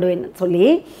தனிமைப்படுத்தப்படுவேன் சொல்லி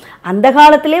அந்த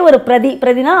காலத்திலே ஒரு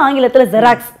பிரதினா ஆங்கிலத்தில்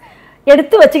ஜெராக்ஸ்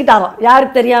எடுத்து வச்சுக்கிட்டாராம்.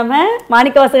 யாருக்கு தெரியாம,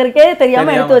 மாணிக்க வாசகருக்கே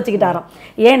தெரியாம எடுத்து வச்சுக்கிட்டாராம்.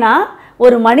 ஏன்னா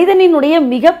ஒரு மனிதனினுடைய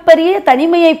மிகப்பெரிய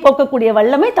தனிமையை போக்கக்கூடிய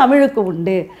வல்லமை தமிழுக்கு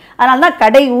உண்டு. அதனால்தான்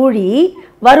கடை ஊழி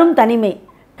வரும் தனிமை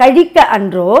கழிக்க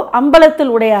அன்றோ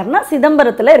அம்பலத்தில் உடையார்னா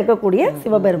சிதம்பரத்தில் இருக்கக்கூடிய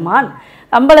சிவபெருமான்,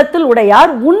 அம்பலத்தில்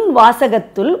உடையார் உன்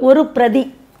வாசகத்துள் ஒரு பிரதி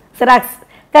சிராக்ஸ்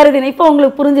கருதினை. இப்போ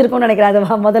உங்களுக்கு புரிஞ்சிருக்கும்னு நினைக்கிறேன்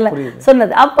அது முதல்ல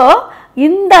சொன்னது. அப்போ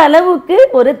இந்த அளவுக்கு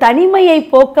ஒரு தனிமையை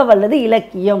போக்க வல்லது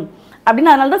இலக்கியம்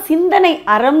அப்படின்னு, அதனால தான் சிந்தனை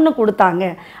அறம்னு கொடுத்தாங்க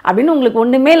அப்படின்னு. உங்களுக்கு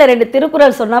ஒன்றுமே இல்லை, 2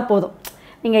 திருக்குறள் சொன்னால் போதும்,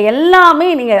 நீங்கள் எல்லாமே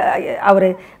அவர்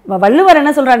வள்ளுவர்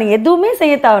என்ன சொல்கிறார், நீங்கள் எதுவுமே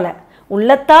செய்ய தேவையில்ல,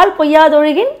 உள்ளத்தால்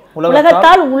பொய்யாதொழுகின்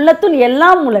உலகத்தால் உள்ளத்துள்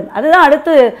எல்லாம் உலன். அதுதான்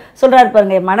அடுத்து சொல்றாரு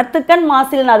பாருங்க, மனத்துக்கண்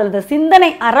மாசில் அதில் சிந்தனை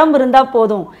அறம் இருந்தால்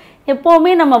போதும்.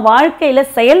 எப்போவுமே நம்ம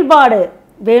வாழ்க்கையில் செயல்பாடு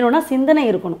வேணும்னா சிந்தனை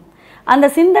இருக்கணும். அந்த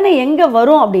சிந்தனை எங்கே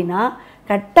வரும் அப்படின்னா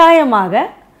கட்டாயமாக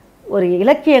ஒரு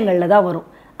இலக்கியங்களில் தான் வரும்.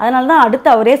 அதனால தான் அடுத்து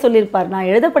அவரே சொல்லியிருப்பார், நான்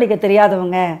எழுத படிக்க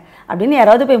தெரியாதவங்க அப்படின்னு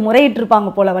யாராவது போய் முறையிட்டிருப்பாங்க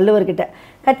போல வள்ளுவர்கிட்ட.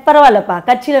 பரவாயில்லப்பா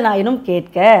கட்சியில் நான் இன்னும்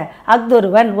கேட்க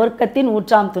அக்தொருவன் ஒர்க்கத்தின்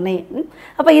ஊற்றாம் துணை.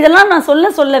 அப்போ இதெல்லாம் நான்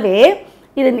சொல்லவே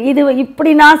இது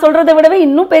இப்படி நான் சொல்கிறத விடவே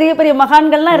இன்னும் பெரிய பெரிய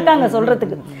மகான்கள்லாம் இருக்காங்க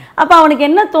சொல்கிறதுக்கு. அப்போ அவனுக்கு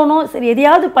என்ன தோணும், சரி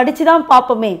எதையாவது படித்து தான்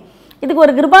பார்ப்போமே. இதுக்கு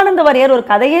ஒரு கிருபானந்த வாரியார் ஒரு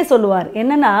கதையே சொல்லுவார்.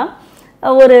 என்னென்னா,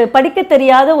 ஒரு படிக்க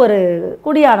தெரியாத ஒரு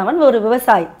குடியானவன் ஒரு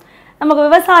விவசாயி. நமக்கு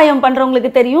விவசாயம்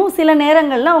பண்ணுறவங்களுக்கு தெரியும், சில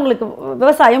நேரங்களில் அவங்களுக்கு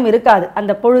விவசாயம் இருக்காது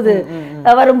அந்த பொழுது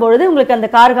வரும்பொழுது, உங்களுக்கு அந்த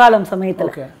கார்காலம்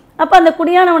சமயத்தில். அப்போ அந்த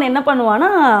குடியானவன் என்ன பண்ணுவான்னா,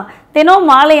 தினம்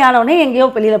மாலை ஆனவனே எங்கேயோ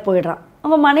வெளியில் போயிடுறான்.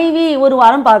 அவங்க மனைவி ஒரு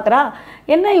வாரம் பார்க்குறா,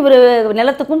 என்ன இவர்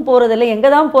நிலத்துக்கும் போகிறதில்ல, எங்கே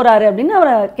தான் போகிறாரு அப்படின்னு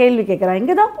அவரை கேள்வி கேட்குறா,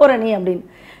 எங்கே தான் போகிற நீ அப்படின்னு.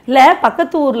 இல்லை,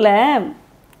 பக்கத்து ஊரில்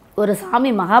ஒரு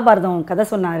சாமி மகாபாரதம் கதை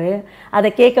சொன்னார், அதை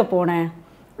கேட்க போனேன்.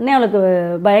 உடனே அவளுக்கு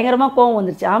பயங்கரமாக கோவம்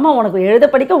வந்துருச்சு. ஆமாம், உனக்கு எழுத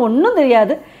படிக்க ஒன்றும்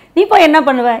தெரியாது, நீ போய் என்ன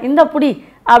பண்ணுவேன், இந்த புடி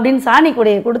அப்படின்னு சாணி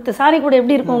கூடையை கொடுத்து, சாணி கூடை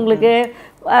எப்படி இருக்கும் உங்களுக்கு,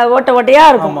 ஓட்டை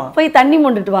ஓட்டையாக இருக்கும், போய் தண்ணி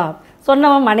மொண்டுட்டு வா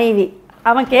சொன்னவன் மனைவி,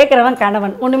 அவன் கேட்குறவன்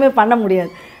கணவன், ஒன்றுமே பண்ண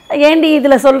முடியாது. ஏண்டி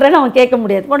இதில் சொல்கிறேன்னு அவன் கேட்க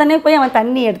முடியாது. உடனே போய் அவன்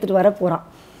தண்ணி எடுத்துகிட்டு வர போகிறான்.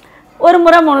 ஒரு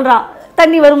முறை மொழ்றான்,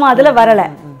 தண்ணி வருமா, அதில் வரலை.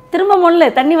 திரும்ப மொல்ல,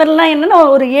 தண்ணி வரலாம் என்னன்னு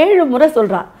ஒரு 7 முறை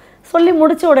சொல்கிறான். சொல்லி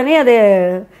முடித்த உடனே அதை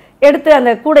எடுத்து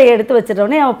அந்த கூடையை எடுத்து வச்சிட்ட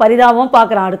உடனே அவன் பரிதாபம்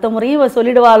பார்க்குறான், அடுத்த முறையும் இவன்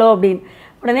சொல்லிடுவாளோ அப்படின்னு.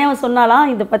 உடனே அவன் சொன்னாலாம்,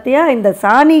 இந்த பற்றியா இந்த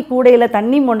சாணி கூடையில்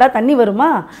தண்ணி மொண்டா தண்ணி வருமா,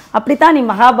 அப்படித்தான் நீ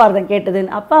மகாபாரதம்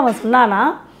கேட்டதுன்னு. அப்போ அவன் சொன்னானா,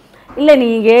 இல்லை நீ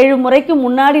 7 முறைக்கு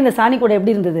முன்னாடி இந்த சாணி கூடை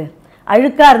எப்படி இருந்தது,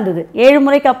 அழுக்காக இருந்தது, 7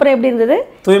 முறைக்கு அப்புறம் எப்படி இருந்தது,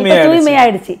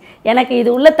 தூய்மையாயிடுச்சு. எனக்கு இது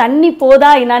உள்ள தண்ணி போதா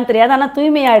என்னான்னு தெரியாது, ஆனால்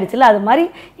தூய்மையாயிடுச்சுல, அது மாதிரி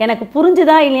எனக்கு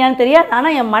புரிஞ்சுதா இல்லையான்னு தெரியாது,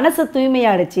 ஆனால் என் மனசு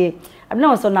தூய்மையாயிடுச்சு அப்படின்னு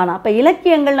அவன் சொன்னானா. அப்போ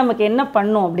இலக்கியங்கள் நமக்கு என்ன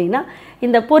பண்ணும் அப்படின்னா,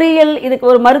 இந்த பொறியியல் இதுக்கு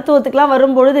ஒரு மருத்துவத்துக்கெலாம்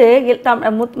வரும்பொழுது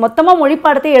மொத்தமாக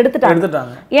மொழிப்பாடத்தை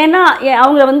எடுத்துட்டாங்க. ஏன்னா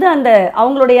அவங்க வந்து அந்த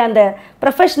அவங்களுடைய அந்த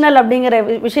ப்ரொஃபஷ்னல் அப்படிங்கிற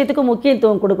விஷயத்துக்கு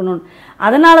முக்கியத்துவம் கொடுக்கணும்னு.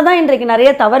 அதனால தான் இன்றைக்கு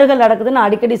நிறைய தவறுகள் நடக்குதுன்னு நான்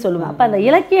அடிக்கடி சொல்லுவேன். அப்போ அந்த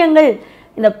இலக்கியங்கள்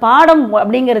இந்த பாடம்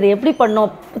அப்படிங்கிறது எப்படி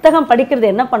பண்ணோம், புத்தகம் படிக்கிறது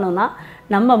என்ன பண்ணோம்னா,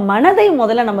 நம்ம மனதை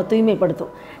முதல்ல நம்ம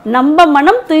தூய்மைப்படுத்தும். நம்ம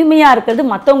மனம் தூய்மையாக இருக்கிறது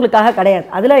மற்றவங்களுக்காக கிடையாது.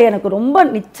 அதில் எனக்கு ரொம்ப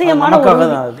நிச்சயமான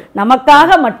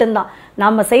நமக்காக மட்டும்தான்.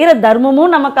 நம்ம செய்கிற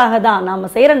தர்மமும் நமக்காக தான், நம்ம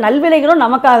செய்கிற நல்வினைகளும்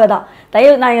நமக்காக தான்.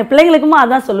 நான் என் பிள்ளைங்களுக்குமா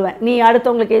அதான் சொல்லுவேன், நீ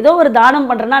அடுத்தவங்களுக்கு ஏதோ ஒரு தானம்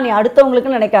பண்ணுறேன்னா நீ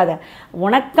அடுத்தவங்களுக்குன்னு நினைக்காத,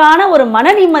 உனக்கான ஒரு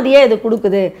மன நிம்மதியே இது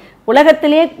கொடுக்குது.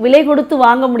 உலகத்திலே விலை கொடுத்து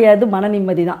வாங்க முடியாது மன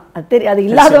நிம்மதி தான். அது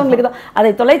இல்லாதவங்களுக்கு தான்,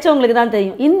 அதை தொலைச்சவங்களுக்கு தான்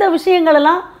தெரியும். இந்த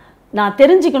விஷயங்களெல்லாம் நான்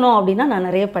தெரிஞ்சுக்கணும் அப்படின்னா நான்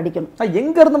நிறைய படிக்கணும்.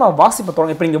 எங்கேருந்து நான் வாசிப்பை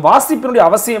தொடங்க, இப்போ நீங்கள் வாசிப்பினுடைய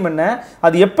அவசியம் என்ன,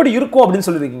 அது எப்படி இருக்கும் அப்படின்னு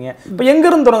சொல்லியிருக்கீங்க. இப்போ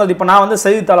எங்கேருந்து தொடங்குது? இப்போ நான் வந்து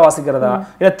செய்தித்தாளை வாசிக்கிறதா,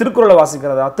 இல்லை திருக்குறளை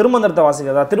வாசிக்கிறதா, திருமந்திரத்தை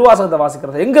வாசிக்கிறதா, திருவாசகத்தை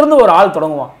வாசிக்கிறதா, எங்கேருந்து ஒரு ஆள்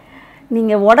தொடங்குவான்?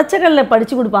 நீங்கள் உடச்சக்கல்ல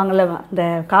படித்து கொடுப்பாங்கல்ல இந்த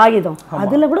காகிதம்,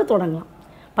 அதில் கூட தொடங்கலாம்.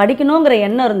 படிக்கணுங்கிற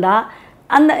எண்ணம் இருந்தால்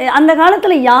அந்த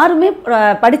காலத்தில் யாருமே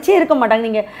படித்தே இருக்க மாட்டாங்க.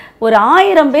 நீங்கள் ஒரு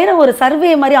 1000 பேரை ஒரு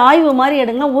சர்வே மாதிரி ஆய்வு மாதிரி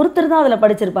எடுங்க, ஒருத்தர் தான் அதில்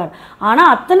படிச்சிருப்பார்.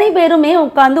 ஆனால் அத்தனை பேருமே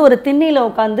உட்காந்து ஒரு திண்ணையில்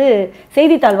உட்காந்து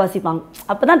செய்தித்தாள் வாசிப்பாங்க.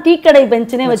 அப்போ தான் டீக்கடை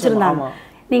பெஞ்சுனே வச்சுருந்தாங்க.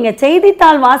 நீங்கள்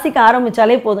செய்தித்தாள் வாசிக்க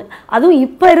ஆரம்பித்தாலே போதும். அதுவும்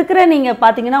இப்போ இருக்கிற நீங்கள்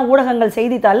பார்த்தீங்கன்னா ஊடகங்கள்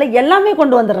செய்தித்தாளில் எல்லாமே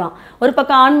கொண்டு வந்துடலாம். ஒரு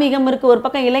பக்கம் ஆன்மீகம் இருக்குது, ஒரு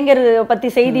பக்கம் இளைஞர் பற்றி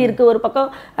செய்தி இருக்குது, ஒரு பக்கம்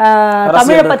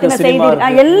தமிழை பற்றின செய்தி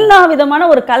இருக்குது, எல்லா விதமான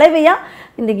ஒரு கலவையாக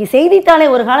இன்றைக்கி செய்தித்தாளை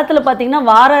ஒரு காலத்தில் பார்த்தீங்கன்னா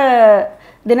வார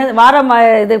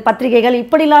இது பத்திரிகைகள்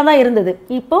இப்படிலாம் தான் இருந்தது.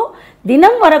 இப்போது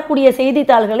தினம் வரக்கூடிய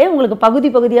செய்தித்தாள்களே உங்களுக்கு பகுதி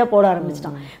பகுதியாக போட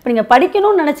ஆரம்பிச்சிட்டாங்க. இப்போ நீங்கள்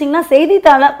படிக்கணும்னு நினச்சிங்கன்னா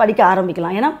செய்தித்தாளை படிக்க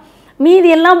ஆரம்பிக்கலாம். ஏன்னா மீதி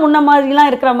எல்லாம் முன்ன மாதிரிலாம்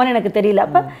இருக்கிற மாதிரி எனக்கு தெரியல.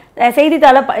 அப்போ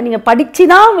செய்தித்தாளை நீங்கள் படித்து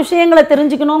தான் விஷயங்களை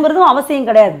தெரிஞ்சுக்கணுங்கிறதும் அவசியம்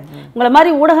கிடையாது. உங்களை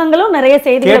மாதிரி ஊடகங்களும் நிறைய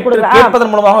செய்திகளை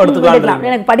கொடுக்கலாம்.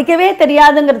 எனக்கு படிக்கவே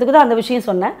தெரியாதுங்கிறதுக்கு தான் அந்த விஷயம்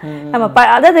சொன்னேன். நம்ம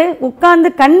அதாவது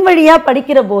உட்கார்ந்து கண் வழியாக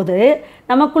படிக்கிற போது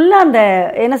நமக்குள்ள அந்த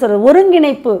என்ன சொல்கிறது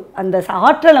ஒருங்கிணைப்பு, அந்த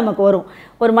ஆற்றல் நமக்கு வரும்.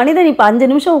 ஒரு மனிதன் இப்போ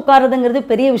 5 நிமிஷம் உட்கார்றதுங்கிறது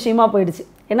பெரிய விஷயமா போயிடுச்சு.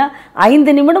 ஏன்னா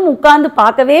 5 நிமிடம் உட்கார்ந்து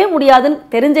பார்க்கவே முடியாதுன்னு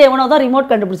தெரிஞ்ச எவனோ தான்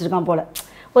ரிமோட் கண்டுபிடிச்சிருக்கான் போல.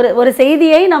 ஒரு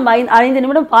செய்தியை நம்ம 5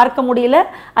 நிமிடம் பார்க்க முடியல,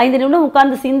 5 நிமிடம்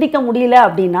உட்கார்ந்து சிந்திக்க முடியல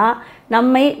அப்படின்னா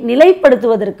நம்மை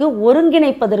நிலைப்படுத்துவதற்கு,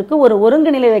 ஒருங்கிணைப்பதற்கு, ஒரு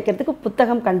ஒருங்கிணைலை வைக்கிறதுக்கு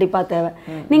புத்தகம் கண்டிப்பாக தேவை.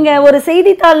 நீங்கள் ஒரு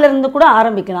செய்தித்தாளில் இருந்து கூட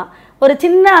ஆரம்பிக்கலாம். ஒரு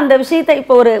சின்ன அந்த விஷயத்தை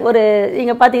இப்போ ஒரு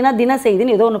நீங்கள் பார்த்தீங்கன்னா தின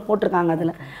செய்தின்னு ஏதோ ஒன்று போட்டிருக்காங்க,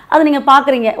 அதில் அதை நீங்கள்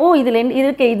பார்க்குறீங்க, ஓ இதில்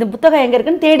இருக்கு, இந்த புத்தகம் எங்கே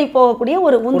இருக்குன்னு தேடி போகக்கூடிய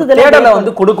ஒரு உந்துதலை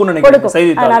வந்து கொடுக்கும்.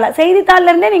 அதனால்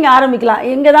செய்தித்தாளிலேருந்தே நீங்கள் ஆரம்பிக்கலாம்.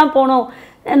 எங்கே தான் போகணும்,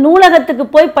 நூலகத்துக்கு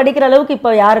போய் படிக்கிற அளவுக்கு இப்போ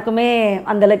யாருக்குமே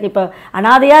அந்தளவுக்கு இப்போ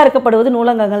அனாதையாக இருக்கப்படுவது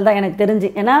நூலகங்கள் தான் எனக்கு தெரிஞ்சு.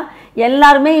 ஏன்னா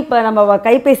எல்லாருமே இப்போ நம்ம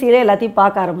கைபேசியிலே எல்லாத்தையும்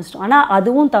பார்க்க ஆரம்பிச்சிட்டோம். ஆனால்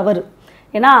அதுவும் தவறு.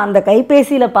 ஏன்னா அந்த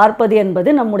கைபேசியில் பார்ப்பது என்பது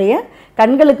நம்முடைய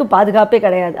கண்களுக்கு பாதுகாப்பே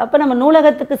கிடையாது. அப்போ நம்ம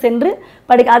நூலகத்துக்கு சென்று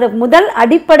அது முதல்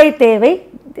அடிப்படை தேவை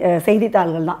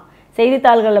செய்தித்தாள்கள் தான்.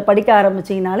 செய்தித்தாள்களில் படிக்க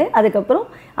ஆரம்பிச்சிங்கனாலே அதுக்கப்புறம்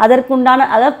அதற்குண்டான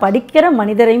அதாவது படிக்கிற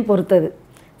மனிதரையும் பொறுத்தது.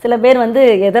 சில பேர் வந்து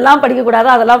எதெல்லாம் படிக்கக்கூடாதோ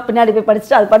அதெல்லாம் பின்னாடி போய்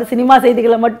படிச்சுட்டு அது பாட்டு சினிமா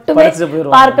செய்திகளை மட்டுமே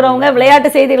பார்க்குறவங்க, விளையாட்டு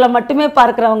செய்திகளை மட்டுமே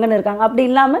பார்க்குறவங்கன்னு இருக்காங்க. அப்படி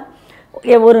இல்லாமல்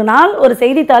ஒரு நாள் ஒரு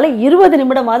செய்தித்தாளை 20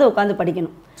 நிமிடமாவது உட்காந்து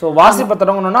படிக்கணும். ஸோ வாசிப்பை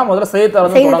தொடங்கணும்னா முதல்ல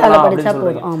செய்தித்தாளை படிச்சா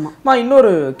போதும். ஆமாம்.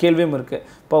 இன்னொரு கேள்வியும் இருக்கு.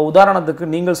 இப்போ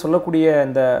உதாரணத்துக்கு நீங்கள் சொல்லக்கூடிய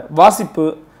இந்த வாசிப்பு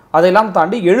அதையெல்லாம்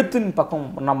தாண்டி எழுத்தின் பக்கம்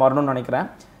நான் வரணும்னு நினைக்கிறேன்.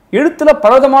 எழுத்துல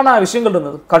பலவிதமான விஷயங்கள்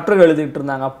இருந்தது. கட்டுரைகள் எழுதிட்டு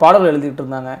இருந்தாங்க, பாடல்கள் எழுதிட்டு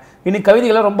இருந்தாங்க, இன்னைக்கு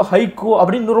கவிதைகளை ரொம்ப ஹைக்கூ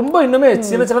அப்படின்னு ரொம்ப இன்னுமே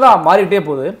சின்ன சின்னதாக மாறிட்டே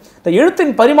போகுது. இந்த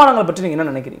எழுத்தின் பரிமாணங்களை பற்றி நீங்கள்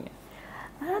என்ன நினைக்கிறீங்க?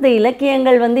 அது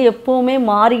இலக்கியங்கள் வந்து எப்பவுமே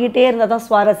மாறிக்கிட்டே இருந்தால் தான்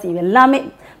சுவாரஸ்யம். எல்லாமே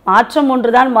மாற்றம்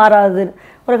ஒன்று தான் மாறாது.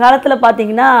 ஒரு காலத்தில்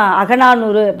பார்த்தீங்கன்னா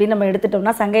அகநானூறு அப்படின்னு நம்ம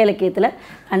எடுத்துட்டோம்னா சங்க இலக்கியத்தில்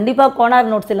கண்டிப்பாக கோனார்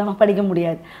நோட்ஸ் இல்லாமல் படிக்க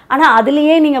முடியாது. ஆனால்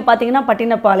அதுலேயே நீங்கள் பார்த்தீங்கன்னா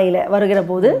பட்டினப்பாலையில் வருகிற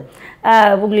போது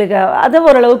உங்களுக்கு அது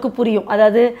ஓரளவுக்கு புரியும்.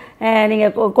 அதாவது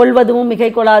நீங்கள் கொள்வதும் மிகை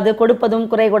கொள்ளாது, கொடுப்பதும்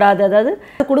குறை கொடாது, அதாவது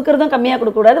கொடுக்குறதும் கம்மியாக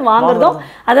கொடுக்கக்கூடாது, வாங்குறதும்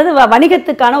அதாவது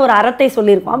வணிகத்துக்கான ஒரு அறத்தை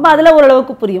சொல்லியிருக்கோம். அப்போ அதில்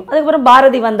ஓரளவுக்கு புரியும். அதுக்கப்புறம்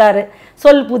பாரதி வந்தார்,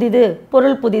 சொல் புதிது,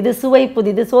 பொருள் புதிது, சுவை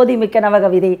புதிது, சோதி மிக்க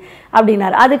நவகவிதை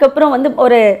அப்படின்னாரு. அதுக்கப்புறம் வந்து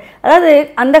ஒரு அதாவது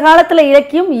அந்த காலத்தில்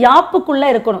இலக்கியம் யாப்புக்குள்ளே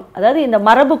இருக்கணும், அதாவது இந்த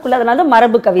மரபுக்குள்ளே, அதனால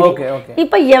மரபு கவிதை.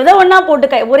 இப்போ எதை ஒன்றா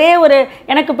போட்டு ஒரே ஒரு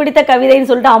எனக்கு பிடித்த கவிதைன்னு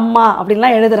சொல்லிட்டு அம்மா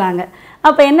அப்படின்லாம் எழுதுறாங்க.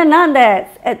 அப்ப என்னன்னா அந்த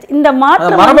இந்த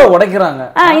மாற்றம் உடைக்கிறாங்க.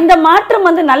 இந்த மாற்றம்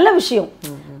வந்து நல்ல விஷயம்.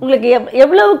 உங்களுக்கு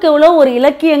எவ்வளவுக்கு எவ்வளவு ஒரு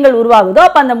இலக்கியங்கள் உருவாகுதோ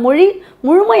அப்ப அந்த மொழி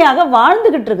முழுமையாக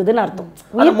வாழ்ந்துகிட்டு இருக்குதுன்னு அர்த்தம்.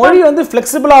 மொழி வந்து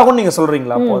ஃபிளெக்சிபிள் ஆகும் நீங்க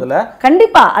சொல்றீங்களா? அதுல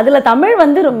கண்டிப்பா அதுல தமிழ்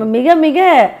வந்து மிக மிக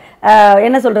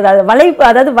என்ன சொல்றது, அது வளைப்பு,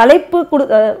 அதாவது வளைப்பு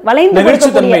வளைந்து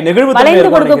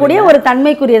கொடுக்கக்கூடிய ஒரு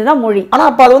தன்மைக்குரியது தான் மொழி. ஆனா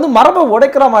அப்ப அது வந்து மரபை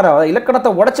உடைக்கிற மாதிரி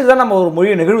இலக்கணத்தை உடைச்சுதான் நம்ம ஒரு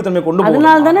மொழியை நெகிழ்வுத்தன்மை கொண்டு.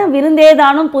 அதனால தானே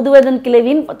விருந்தேதானும் புதுவதன்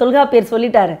கிளவின் தொல்காப்பியர்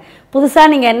சொல்லிட்டாரு, புதுசா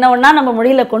நீங்க என்ன ஒண்ணா நம்ம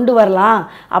மொழியில கொண்டு வரலாம்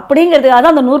அப்படிங்கிறதுக்காக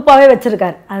தான் அந்த நூற்பாவே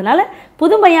வச்சிருக்காரு. அதனால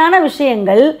புதுமையான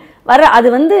விஷயங்கள் வர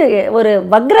அது வந்து ஒரு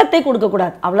வக்ரத்தை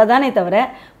கொடுக்கக்கூடாது, அவ்வளோதானே தவிர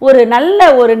ஒரு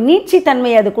நல்ல ஒரு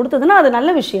நீட்சித்தன்மையை அது கொடுத்ததுன்னா அது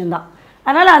நல்ல விஷயம்தான்.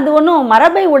 அதனால் அது ஒன்றும்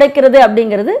மரபை உடைக்கிறது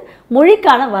அப்படிங்கிறது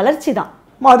மொழிக்கான வளர்ச்சி தான்.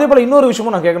 அதே போல் இன்னொரு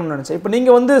விஷயமும் நான் கேட்கணும்னு நினச்சேன். இப்போ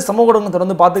நீங்கள் வந்து சமூக ஊடகத்தை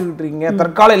தொடர்ந்து பார்த்துக்கிட்டு இருக்கீங்க,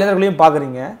 தற்கால இளைஞர்களையும்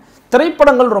பார்க்குறீங்க.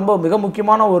 திரைப்படங்கள் ரொம்ப மிக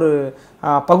முக்கியமான ஒரு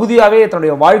பகுதியாகவே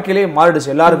தன்னுடைய வாழ்க்கையிலே மாறிடுச்சு,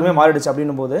 எல்லாருக்குமே மாறிடுச்சு.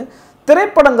 அப்படின்னும் போது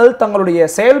திரைப்படங்கள் தங்களுடைய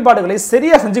செயல்பாடுகளை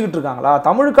சரியாக செஞ்சுக்கிட்டு இருக்காங்களா?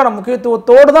 தமிழுக்கான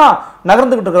முக்கியத்துவத்தோடு தான்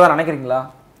நகர்ந்துக்கிட்டு இருக்கிறதா நினைக்கிறீங்களா?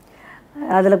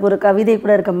 அதில் ஒரு கவிதை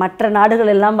கூட இருக்க, மற்ற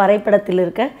நாடுகள் எல்லாம் வரைபடத்தில்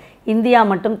இருக்க, இந்தியா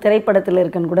மட்டும் திரைப்படத்தில்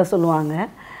இருக்குன்னு கூட சொல்லுவாங்க.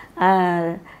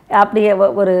 அப்படியே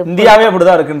ஒரு இந்தியாவே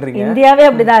அப்படிதான் இருக்குன்றீங்க? இந்தியாவே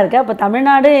அப்படிதான் இருக்கு. அப்போ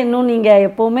தமிழ்நாடு இன்னும் நீங்கள்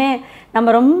எப்போவுமே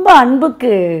நம்ம ரொம்ப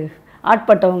அன்புக்கு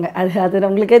ஆட்பட்டவங்க, அது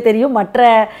உங்களுக்கே தெரியும். மற்ற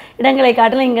இடங்களை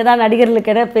காட்டிலும் இங்கே தான்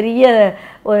நடிகர்களுக்கு பெரிய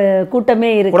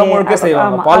கூட்டமே இருக்கு,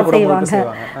 செய்வாங்க.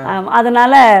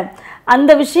 அதனால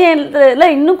அந்த விஷயத்துல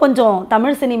இன்னும் கொஞ்சம்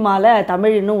தமிழ் சினிமாவில்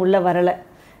தமிழ் இன்னும் உள்ளே வரலை,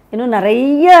 இன்னும்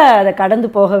நிறைய அதை கடந்து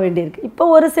போக வேண்டியிருக்கு. இப்போ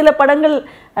ஒரு சில படங்கள்,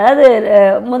 அதாவது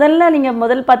முதல்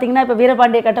பார்த்தீங்கன்னா இப்போ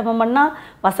வீரபாண்டிய கட்டபொம்மன்னா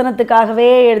வசனத்துக்காகவே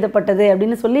எழுதப்பட்டது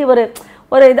அப்படின்னு சொல்லி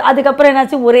ஒரு இது. அதுக்கப்புறம்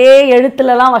என்னாச்சு, ஒரே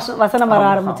எழுத்துலலாம் வசனம் வர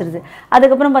ஆரம்பிச்சிருது.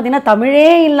 அதுக்கப்புறம் பார்த்தீங்கன்னா தமிழே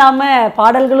இல்லாமல்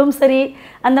பாடல்களும் சரி,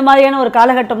 அந்த மாதிரியான ஒரு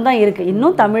காலகட்டம் தான் இருக்குது.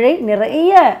 இன்னும் தமிழை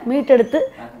நிறைய மீட்டெடுத்து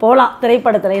போகலாம்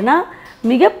திரைப்படத்தில். ஏன்னா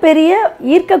மிகப்பெரிய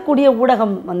ஈர்க்கக்கூடிய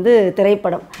ஊடகம் வந்து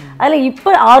திரைப்படம். அதில்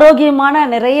இப்போ ஆரோக்கியமான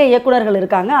நிறைய இயக்குனர்கள்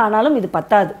இருக்காங்க, ஆனாலும் இது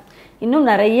பத்தாது, இன்னும்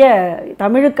நிறைய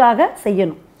தமிழுக்காக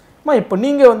செய்யணும். இப்போ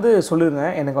நீங்கள் வந்து சொல்லுங்க,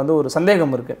 எனக்கு வந்து ஒரு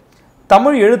சந்தேகம் இருக்குது.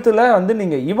 தமிழ் எழுத்தில் வந்து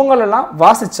நீங்கள் இவங்களெல்லாம்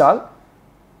வாசித்தால்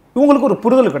இவங்களுக்கு ஒரு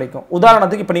புரிதல் கிடைக்கும்.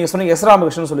 உதாரணத்துக்கு இப்போ நீங்கள் சொன்னீங்க எஸ்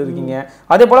ராமகிருஷ்ணன் சொல்லியிருக்கீங்க,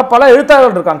 அதே போல் பல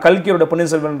எழுத்தாளர்கள் இருக்காங்க, கல்கியோட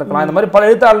பொன்னியின் செல்வன் இருக்கலாம், இந்த மாதிரி பல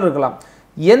எழுத்தாளர்கள் இருக்கலாம்.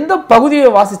 எந்த பகுதியை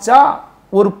வாசித்தா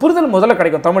ஒரு புரிதல் முதல்ல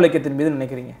கிடைக்கும் தமிழ் இலக்கியத்தின் மீது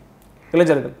நினைக்கிறீங்க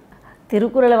இளைஞர்கள்?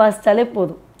 திருக்குறளை வாசித்தாலே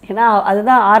போதும். ஏன்னா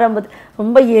அதுதான்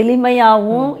ரொம்ப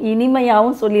எளிமையாகவும்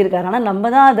இனிமையாகவும் சொல்லியிருக்காரு. ஆனால் நம்ம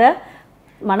தான் அதை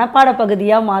மனப்பாட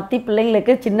பகுதியாக மாற்றி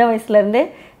பிள்ளைங்களுக்கு சின்ன வயசுலேருந்தே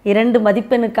 2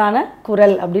 மதிப்பெண்ணுக்கான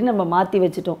குறள் அப்படின்னு நம்ம மாற்றி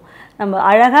வச்சுட்டோம். நம்ம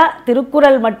அழகாக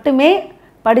திருக்குறள் மட்டுமே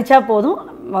படித்தா போதும்,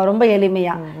 ரொம்ப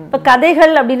எளிமையாக. இப்போ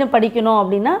கதைகள் அப்படின்னு படிக்கணும்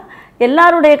அப்படின்னா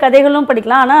எல்லாருடைய கதைகளும்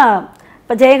படிக்கலாம். ஆனால்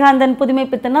இப்போ ஜெயகாந்தன் புதுமை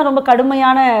பித்தன்னா ரொம்ப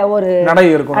கடுமையான ஒரு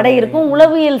நடை இருக்கும்,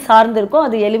 உளவியல் சார்ந்து இருக்கும்,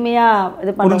 அது எளிமையாக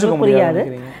இது பண்ணுறது புரியாது.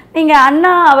 நீங்கள்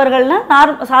அண்ணா அவர்கள்னா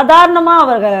சாதாரணமாக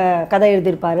அவர்கள் கதை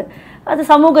எழுதியிருப்பார், அது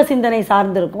சமூக சிந்தனை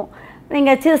சார்ந்து இருக்கும்.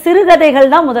 நீங்கள்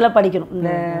சிறுகதைகள் தான் முதல்ல படிக்கணும்.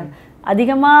 இந்த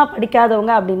அதிகமாக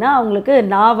படிக்காதவங்க அப்படின்னா அவங்களுக்கு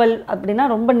நாவல் அப்படின்னா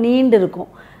ரொம்ப நீண்டு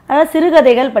இருக்கும், அதாவது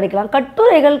சிறுகதைகள் படிக்கலாம்.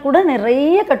 கட்டுரைகள் கூட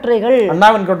நிறைய கட்டுரைகள்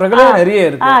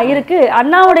இருக்கு.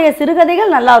 அண்ணாவுடைய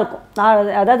சிறுகதைகள் நல்லா இருக்கும்,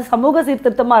 அதாவது சமூக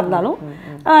சீர்திருத்தமா இருந்தாலும்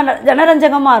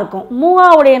ஜனரஞ்சகமா இருக்கும்.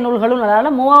 மூவாவுடைய நூல்களும்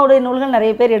நல்லா, மூவாவுடைய நூல்கள்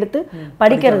நிறைய பேர் எடுத்து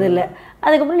படிக்கிறது இல்லை.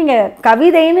 அதுக்கப்புறம் நீங்க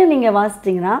கவிதைன்னு நீங்க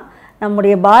வாசிச்சிங்கன்னா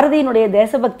நம்முடைய பாரதியினுடைய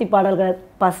தேசபக்தி பாடல்களை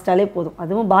வாசித்தாலே போதும்.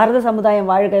 அதுவும் பாரத சமுதாயம்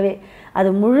வாழ்கவே, அது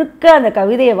முழுக்க அந்த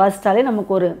கவிதையை வாசித்தாலே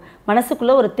நமக்கு ஒரு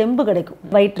மனசுக்குள்ளே ஒரு தெம்பு கிடைக்கும்.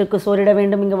 வயிற்றுக்கு சோறிட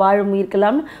வேண்டும் இங்கே வாழும்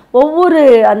உயிர்க்கலாம்னு ஒவ்வொரு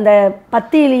அந்த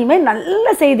பத்தியிலையுமே நல்ல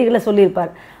செய்திகளை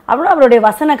சொல்லியிருப்பார். அவ்வளோ அவருடைய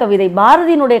வசன கவிதை,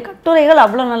 பாரதியினுடைய கட்டுரைகள்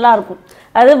அவ்வளோ நல்லா இருக்கும்.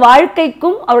 அது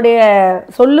வாழ்க்கைக்கும் அவருடைய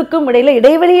சொல்லுக்கும் இடையில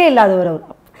இடைவெளியே இல்லாதவர்.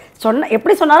 அவர்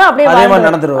எப்படி சொன்னாலும் அப்படியே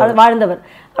வாழ்ந்தவர்.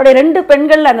 அவருடைய 2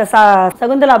 பெண்கள், அந்த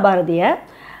சகுந்தலா பாரதியை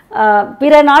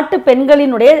பிற நாட்டு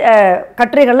பெண்களினுடைய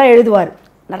கட்டுரைகள்லாம் எழுதுவார்.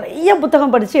 நிறைய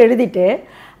புத்தகம் படித்து எழுதிட்டு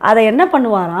அதை என்ன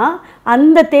பண்ணுவாராம்,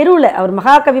 அந்த தெருவில் அவர்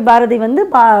மகாகவி பாரதி வந்து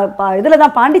இதில்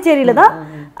தான் பாண்டிச்சேரியில் தான்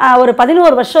ஒரு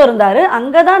 11 வருஷம் இருந்தார்.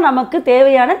 அங்கே தான் நமக்கு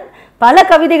தேவையான பல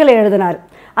கவிதைகளை எழுதினார்.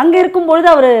 அங்கே இருக்கும்பொழுது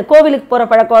அவர் கோவிலுக்கு போகிற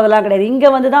பழக்கம் அதெல்லாம் கிடையாது. இங்கே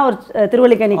வந்து தான் அவர்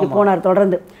திருவல்லிக்கேணிக்கு போனார்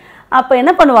தொடர்ந்து. அப்போ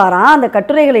என்ன பண்ணுவாராம், அந்த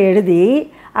கட்டுரைகளை எழுதி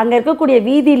அங்கே இருக்கக்கூடிய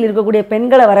வீதியில் இருக்கக்கூடிய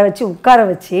பெண்களை வர வச்சு உட்கார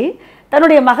வச்சு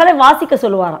தன்னுடைய மகளை வாசிக்க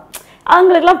சொல்லுவாராம்.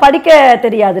 அவங்களுக்கெல்லாம் படிக்க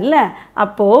தெரியாதுல்ல.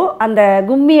 அப்போது அந்த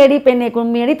கும்மியடி பெண்ணை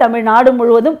கும்மியடி தமிழ்நாடு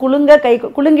முழுவதும்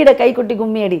குலுங்கிட கைக்குட்டி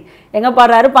கும்மியடி எங்கே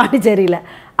பாடுறாரு, பாண்டிச்சேரியில்.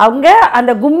 அவங்க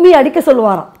அந்த கும்மி அடிக்க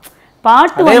சொல்லுவாராம்.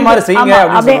 பாட்டு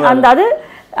அப்படியே அது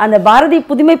அந்த பாரதி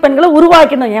புதுமை பெண்களை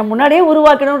உருவாக்கணும், என் முன்னாடியே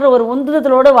உருவாக்கணுன்ற ஒரு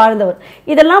உந்துதலோடு வாழ்ந்தவர்.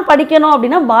 இதெல்லாம் படிக்கணும்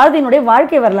அப்படின்னா பாரதியினுடைய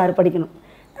வாழ்க்கை வரலாறு படிக்கணும்.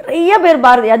 நிறைய பேர்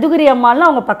பாரதி யதுகிரி அம்மாலாம்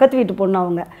அவங்க பக்கத்து வீட்டு பொண்ணு,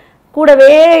 அவங்க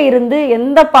கூடவே இருந்து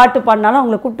எந்த பாட்டு பாடினாலும்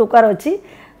அவங்கள கூப்பிட்டு உட்கார வச்சு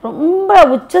ரொம்ப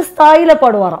உச்சஸ்தாயில்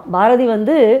பாடுவாராம். பாரதி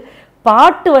வந்து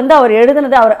பாட்டு வந்து அவர்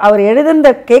எழுதுனது அவர்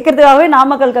எழுதுனதை கேட்கறதுக்காகவே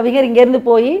நாமக்கல் கவிஞர் இங்கேருந்து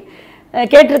போய்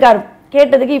கேட்டிருக்காரு.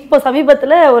 கேட்டதுக்கு இப்போ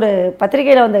சமீபத்தில் ஒரு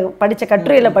பத்திரிகையில் வந்து படித்த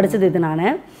கட்டுரையில் படித்தது இது. நான்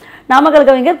நாமக்கல்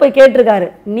கவிஞர் போய் கேட்டிருக்காரு,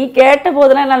 நீ கேட்ட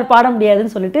போதெல்லாம் என்னால் பாட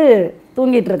முடியாதுன்னு சொல்லிட்டு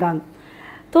தூங்கிட்டு இருக்காங்க.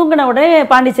 தூங்கின உடனே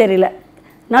பாண்டிச்சேரியில்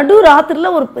நடு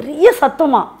ராத்திரியில் ஒரு பெரிய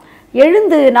சத்தமாக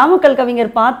எழுந்து நாமக்கல்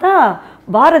கவிஞர் பார்த்தா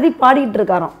பாரதி பாடிட்டு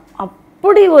இருக்காராம்.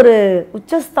 அப்படி ஒரு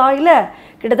உச்சஸ்தாயில்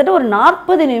கிட்டத்தட்ட ஒரு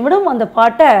 40 நிமிடம் அந்த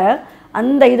பாட்டை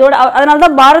அந்த இதோட. அதனால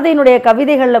தான் பாரதியினுடைய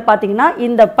கவிதைகளில் பார்த்தீங்கன்னா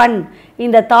இந்த பண்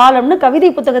இந்த தாளம்னு கவிதை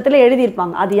புத்தகத்தில்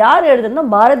எழுதியிருப்பாங்க. அது யார் எழுதுனா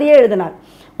பாரதியே எழுதினார்.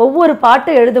 ஒவ்வொரு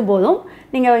பாட்டு எழுதும் போதும்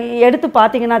நீங்கள் எடுத்து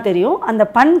பார்த்தீங்கன்னா தெரியும், அந்த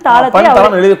பண் தாளத்தை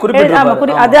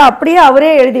அது அப்படியே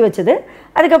அவரே எழுதி வச்சது.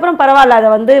 அதுக்கப்புறம் பரவாயில்ல, அதை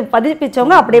வந்து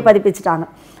பதிப்பிச்சவங்க அப்படியே பதிப்பிச்சுட்டாங்க.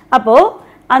 அப்போது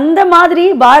அந்த மாதிரி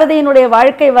பாரதியினுடைய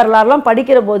வாழ்க்கை வரலாறுலாம்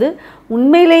படிக்கிற போது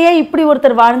உண்மையிலேயே இப்படி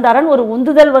ஒருத்தர் வாழ்ந்தாரான்னு ஒரு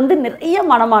உந்துதல் வந்து நிறைய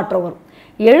மனமாற்றம் வரும்.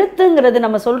 எழுத்துங்கிறது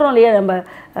நம்ம சொல்கிறோம் இல்லையா, நம்ம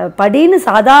படின்னு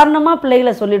சாதாரணமாக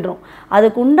பிள்ளைகளை சொல்லிடுறோம்.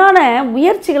 அதுக்கு உண்டான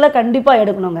முயற்சிகளை கண்டிப்பாக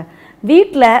எடுக்கணுங்க.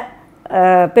 வீட்டில்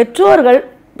பெற்றோர்கள்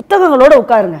புத்தகங்களோடு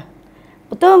உட்காருங்க,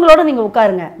 புத்தகங்களோடு நீங்கள்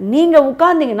உட்காருங்க. நீங்கள்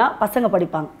உட்கார்ந்தீங்கன்னா பசங்க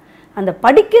படிப்பாங்க. அந்த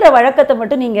படிக்கிற வழக்கத்தை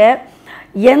மட்டும் நீங்கள்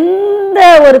எந்த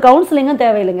ஒரு கவுன்சிலிங்கும்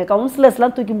தேவையில்லைங்க.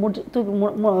 கவுன்சிலர்ஸ்லாம் தூக்கி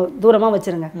தூரமாக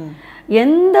வச்சுருங்க.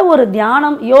 எந்த ஒரு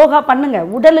தியானம் யோகா பண்ணுங்க,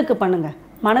 உடலுக்கு பண்ணுங்க,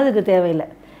 மனதுக்கு தேவையில்லை.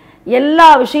 எல்லா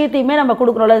விஷயத்தையுமே நம்ம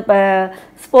கொடுக்குறோம்ல. இப்போ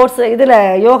ஸ்போர்ட்ஸ் இதில்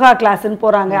யோகா கிளாஸுன்னு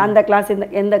போகிறாங்க, அந்த கிளாஸ்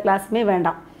எந்த கிளாஸுமே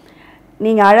வேண்டாம்.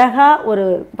 நீங்கள் அழகாக ஒரு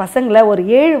பசங்களை ஒரு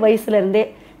 7 வயசுலேருந்தே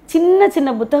சின்ன சின்ன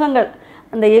புத்தகங்கள்,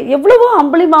 அந்த எவ்வளவோ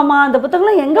அம்புலி மாமா அந்த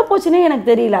புத்தகம்லாம் எங்கே போச்சுன்னே எனக்கு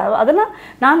தெரியல. அதெல்லாம்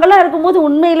நாங்கள்லாம் இருக்கும்போது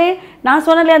உண்மையிலே நான்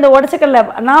சொன்னாலே அந்த உடச்சக்கல்ல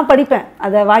நான் படிப்பேன்,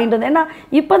 அதை வாங்கிட்டு வந்தேன். ஏன்னா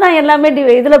இப்போ தான் எல்லாமே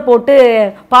இதில் போட்டு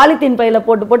பாலித்தீன் பையில்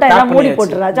போட்டு எல்லாம் மூடி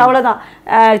போட்டுறாச்சு, அவ்வளோதான்.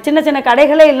 சின்ன சின்ன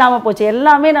கடைகளே இல்லாமல் போச்சு.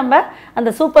 எல்லாமே நம்ம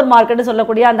அந்த சூப்பர் மார்க்கெட்டு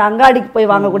சொல்லக்கூடிய அந்த அங்காடிக்கு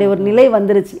போய் வாங்கக்கூடிய ஒரு நிலை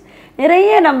வந்துருச்சு.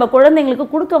 நிறைய நம்ம குழந்தைங்களுக்கு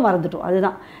கொடுக்க மறந்துட்டோம்.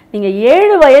 அதுதான் நீங்கள்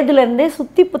 7 வயதுலேருந்தே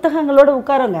சுற்றி புத்தகங்களோடு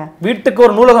உட்காருங்க. வீட்டுக்கு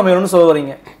ஒரு நூலகம் வேணும்னு சொல்ல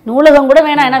வரீங்க. நூலகம் கூட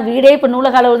வேணாம், ஏன்னா வீடே இப்போ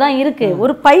நூலக அளவு தான் இருக்குது.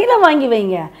 ஒரு பையில வாங்கி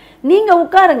வைங்க, நீங்கள்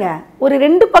உட்காருங்க. ஒரு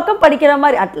 2 பக்கம் படிக்கிற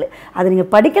மாதிரி அது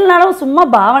நீங்கள் படிக்கலனாலும் சும்மா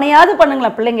பாவனையாவது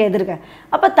பண்ணுங்களேன் பிள்ளைங்க எதிர்க்க.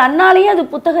 அப்போ தன்னாலேயே அது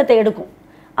புத்தகத்தை எடுக்கும்.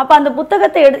 அப்போ அந்த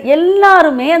புத்தகத்தை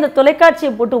எல்லாருமே அந்த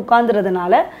தொலைக்காட்சியை போட்டு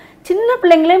உட்கார்ந்துறதுனால சின்ன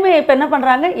பிள்ளைங்களையுமே இப்போ என்ன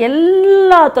பண்ணுறாங்க,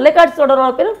 எல்லா தொலைக்காட்சி தொடரோட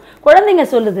பேரும் குழந்தைங்க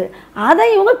சொல்லுது, அதை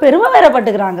இவங்க பெருமை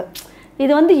வேறப்பட்டுக்கிறாங்க.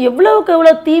 இது வந்து எவ்வளவுக்கு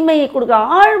எவ்வளோ தீமையை கொடுக்குற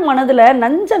ஆழ் மனதில்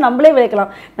நஞ்சை நம்மளே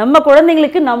விளைக்கலாம். நம்ம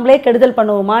குழந்தைங்களுக்கு நம்மளே கெடுதல்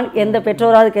பண்ணுவோமான்னு எந்த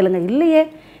பெற்றோராவது கேளுங்க. இல்லையே,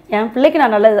 என் பிள்ளைக்கு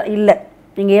நான் நல்லது இல்லை.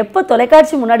 நீங்கள் எப்போ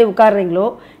தொலைக்காட்சி முன்னாடி உட்காடுறீங்களோ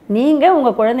நீங்கள்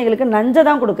உங்கள் குழந்தைங்களுக்கு நஞ்சை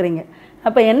தான் கொடுக்குறீங்க.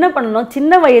 அப்போ என்ன பண்ணணும்,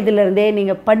 சின்ன வயதிலிருந்தே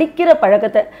நீங்கள் படிக்கிற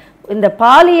பழக்கத்தை, இந்த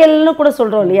பாலியல்னு கூட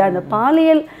சொல்கிறோம் இல்லையா, அந்த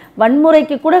பாலியல்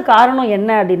வன்முறைக்கு கூட காரணம் என்ன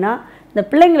அப்படின்னா இந்த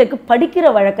பிள்ளைங்களுக்கு படிக்கிற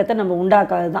வழக்கத்தை நம்ம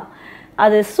உண்டாக்காது தான்.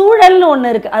 அது சூழல்னு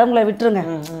ஒன்று இருக்குது, அவங்கள விட்டுருங்க.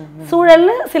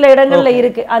 சூழல்னு சில இடங்களில்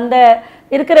இருக்குது, அந்த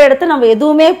இருக்கிற இடத்த நம்ம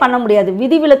எதுவுமே பண்ண முடியாது.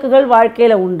 விதிவிலக்குகள்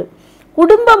வாழ்க்கையில் உண்டு.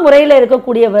 குடும்ப முறையில்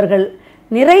இருக்கக்கூடியவர்கள்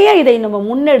நிறைய இதை நம்ம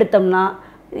முன்னெடுத்தோம்னா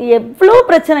எவ்வளோ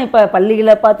பிரச்சனை. இப்போ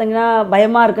பள்ளிகளில் பார்த்தீங்கன்னா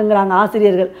பயமாக இருக்குங்கிறாங்க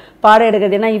ஆசிரியர்கள் பாடம்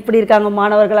எடுக்கிறது. ஏன்னா இப்படி இருக்காங்க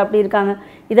மாணவர்கள், அப்படி இருக்காங்க.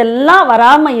 இதெல்லாம்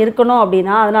வராமல் இருக்கணும்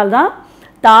அப்படின்னா அதனால்தான்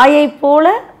தாயை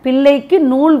போல பிள்ளைக்கு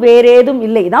நூல் வேறேதும்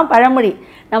இல்லை, இதான் பழமொழி.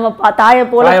 நம்ம தாயை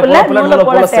போல பிள்ளை நூலை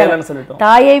போல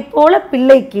தாயை போல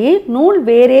பிள்ளைக்கு நூல்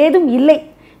வேறேதும் இல்லை.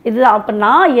 இதுதான். அப்போ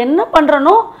நான் என்ன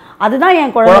பண்ணுறனோ அதுதான்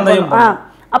என் குழந்தை.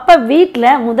 அப்போ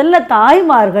வீட்டில் முதல்ல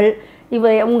தாய்மார்கள்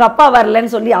உங்கள் அப்பா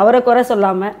வரலன்னு சொல்லி அவரை குறை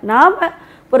சொல்லாமல் நாம்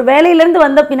ஒரு வேலையிலேருந்து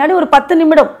வந்த பின்னாடி ஒரு 10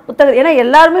 நிமிடம் புத்தகம், ஏன்னா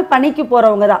எல்லாருமே பணிக்கு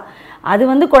போகிறவங்க தான். அது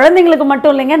வந்து குழந்தைங்களுக்கு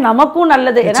மட்டும் இல்லைங்க, நமக்கும்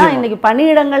நல்லது. ஏன்னா இன்றைக்கி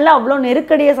பணியிடங்களில் அவ்வளோ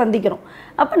நெருக்கடியை சந்திக்கிறோம்.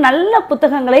 அப்போ நல்ல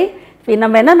புத்தகங்களை இப்போ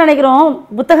நம்ம என்ன நினைக்கிறோம்,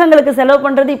 புத்தகங்களுக்கு செலவு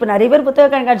பண்ணுறது, இப்போ நிறைய பேர் புத்தக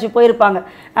கண்காட்சி போயிருப்பாங்க.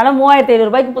 ஆனால் 3500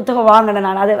 ரூபாய்க்கு புத்தகம் வாங்கினேன்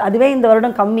நான். அதுவே இந்த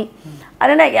வருடம் கம்மி.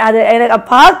 அதனால் அது எனக்கு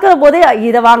பார்க்குற போதே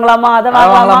இதை வாங்கலாமா அதை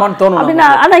வாங்கலாமான்னு தோணும் அப்படின்னா.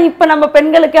 ஆனால் இப்போ நம்ம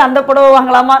பெண்களுக்கு அந்த புடவை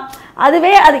வாங்கலாமா,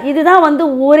 அதுவே இதுதான் வந்து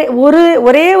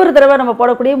ஒரே ஒரு தடவை நம்ம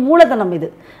போடக்கூடிய மூலதனம் இது.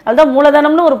 அதுதான்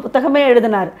மூலதனம்னு ஒரு புத்தகமே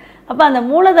எழுதினார். அப்போ அந்த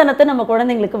மூலதனத்தை நம்ம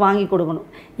குழந்தைங்களுக்கு வாங்கி கொடுக்கணும்,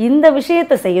 இந்த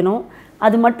விஷயத்தை செய்யணும்.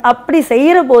 அது அப்படி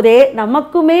செய்கிற போதே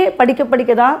நமக்குமே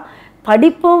படிக்க தான்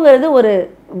படிப்புங்கிறது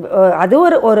அது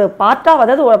ஒரு பார்ட்டாக,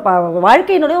 அதாவது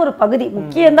வாழ்க்கையினுடைய ஒரு பகுதி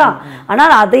முக்கியம்தான்.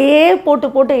 ஆனால் அதையே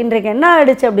போட்டு இன்றைக்கு என்ன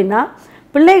ஆயிடுச்சு அப்படின்னா,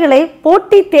 பிள்ளைகளை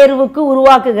போட்டித் தேர்வுக்கு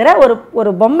உருவாக்குகிற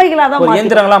ஒரு பொம்மைகளாக தான்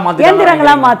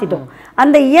இயந்திரங்களா மாத்திட்டோம்.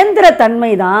 அந்த இயந்திர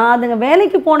தன்மை தான் அதுங்க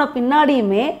வேலைக்கு போன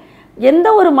பின்னாடியுமே எந்த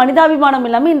ஒரு மனிதாபிமானம்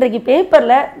இல்லாமல் இன்றைக்கு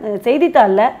பேப்பர்ல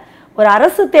செய்தித்தாளில் ஒரு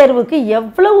அரசு தேர்வுக்கு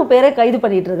எவ்வளவு பேரை கைது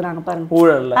பண்ணிட்டு இருக்கிறாங்க பாருங்க.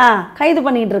 கைது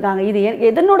பண்ணிட்டு இருக்காங்க. இது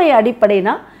எதனுடைய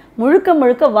அடிப்படைனா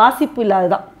முழுக்க வாசிப்பு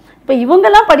இல்லாததான். இப்போ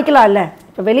இவங்கெல்லாம் படிக்கலாம்ல,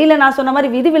 இப்போ வெளியில நான் சொன்ன மாதிரி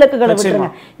விதிவிலக்குகளை விட்டுருங்க,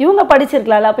 இவங்க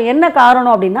படிச்சிருக்கலாம்ல. அப்போ என்ன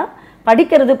காரணம் அப்படின்னா,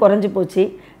 படிக்கிறது குறைஞ்சி போச்சு.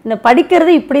 இந்த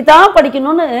படிக்கிறது இப்படித்தான்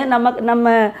படிக்கணும்னு நம்ம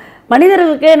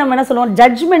மனிதர்களுக்கே நம்ம என்ன சொல்லுவோம்,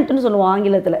 ஜட்ஜ்மெண்ட்னு சொல்லுவோம்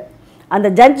ஆங்கிலத்தில். அந்த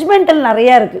ஜட்ஜ்மெண்டல்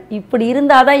நிறையா இருக்குது. இப்படி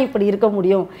இருந்தால் தான் இப்படி இருக்க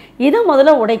முடியும். இதை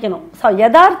முதல்ல உடைக்கணும்.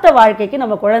 யதார்த்த வாழ்க்கைக்கு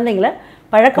நம்ம குழந்தைங்களை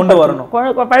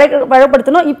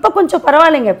பழக்கப்படுத்தணும். இப்போ கொஞ்சம்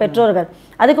பரவாயில்லைங்க பெற்றோர்கள்.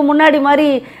 அதுக்கு முன்னாடி மாதிரி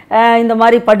இந்த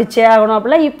மாதிரி படிச்சே ஆகணும்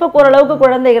அப்படிலாம் இப்போ ஓரளவுக்கு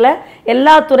குழந்தைகளை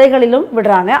எல்லா துறைகளிலும்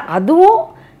விடுறாங்க. அதுவும்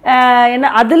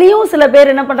அதுலேயும் சில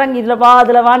பேர் என்ன பண்ணுறாங்க, இதில் வா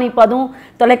அதில் வான்னு. இப்போ அதுவும்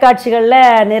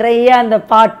தொலைக்காட்சிகளில் நிறைய அந்த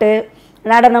பாட்டு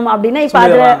நடனம் அப்படின்னா இப்போ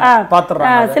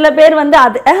அதில் சில பேர் வந்து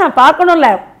அது பார்க்கணும்ல,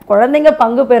 குழந்தைங்க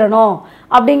பங்கு பெறணும்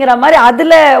அப்படிங்கிற மாதிரி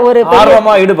அதில் ஒரு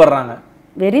ஈடுபடுறாங்க,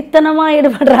 வெறித்தனமா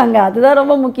ஈடுபடுறாங்க. அதுதான்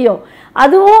ரொம்ப முக்கியம்.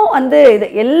 அதுவும் வந்து இது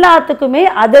எல்லாத்துக்குமே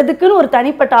அதுக்குன்னு ஒரு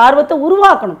தனிப்பட்ட ஆர்வத்தை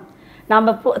உருவாக்கணும்.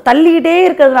 நம்ம தள்ளிக்கிட்டே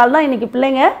இருக்கிறதுனால தான் இன்னைக்கு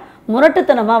பிள்ளைங்க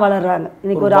முரட்டுத்தனமா வளர்றாங்க.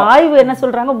 இன்னைக்கு ஒரு ஆய்வு என்ன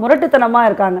சொல்றாங்க, முரட்டுத்தனமா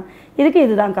இருக்காங்க. இதுக்கு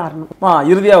இதுதான் காரணம்.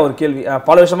 இறுதியா ஒரு கேள்வி,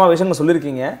 பல விஷயங்கள்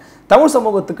சொல்லியிருக்கீங்க. தமிழ்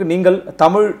சமூகத்துக்கு நீங்கள்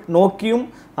தமிழ் நோக்கியும்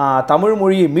தமிழ்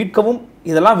மொழியை மீட்கவும்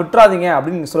இதெல்லாம் விட்டுறாதீங்க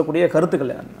அப்படின்னு சொல்லக்கூடிய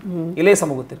கருத்துக்கள் இளைய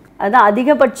சமூகத்திற்கு? அதான்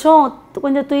அதிகபட்சம்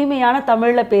கொஞ்சம் தூய்மையான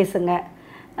தமிழ்ல பேசுங்க,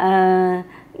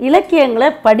 இலக்கியங்களை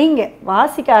படிங்க,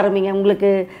 வாசிக்க ஆரம்பிங்க.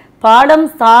 உங்களுக்கு பாடம்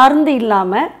சார்ந்து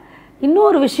இல்லாமல்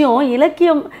இன்னொரு விஷயம்,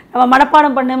 இலக்கியம் நம்ம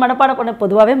மனப்பாடம் பண்ண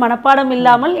பொதுவாகவே மனப்பாடம்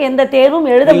இல்லாமல் எந்த தேர்வும்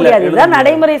எழுத முடியாது. இதுதான்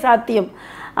நடைமுறை சாத்தியம்.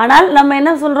 ஆனால் நம்ம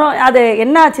என்ன சொல்கிறோம், அது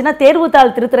என்ன ஆச்சுன்னா,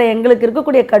 தேர்வுத்தாள் திருத்துற எங்களுக்கு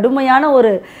இருக்கக்கூடிய கடுமையான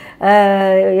ஒரு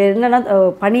என்னென்னா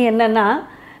பணி என்னென்னா,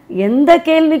 எந்த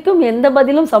கேள்விக்கும் எந்த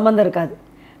பதிலும் சம்மந்தம் இருக்காது.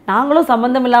 நாங்களும்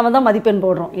சம்மந்தம் இல்லாமல் தான் மதிப்பெண்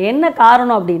போடுறோம். என்ன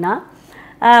காரணம் அப்படின்னா,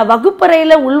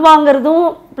 வகுப்பறையில் உள்வாங்கிறதும்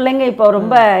பிள்ளைங்க இப்போ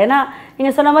ரொம்ப, ஏன்னா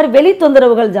நீங்கள் சொன்ன மாதிரி வெளி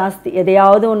தொந்தரவுகள் ஜாஸ்தி,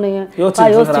 எதையாவது ஒன்று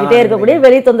யோசிச்சுக்கிட்டே இருக்கக்கூடிய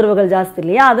வெளி தொந்தரவுகள் ஜாஸ்தி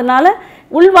இல்லையா? அதனால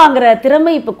உள்வாங்கிற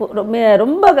திறமை இப்போ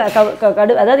ரொம்ப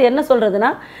அதாவது என்ன சொல்கிறதுனா,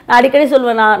 நான் அடிக்கடி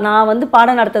சொல்வேன், நான் வந்து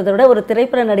பாடம் நடத்துறதை விட ஒரு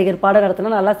திரைப்பட நடிகர் பாடம்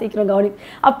நடத்தினா நல்லா சீக்கிரம் கவனி.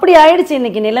 அப்படி ஆயிடுச்சு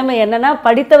இன்னைக்கு நிலைமை. என்னன்னா,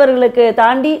 படித்தவர்களுக்கு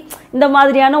தாண்டி இந்த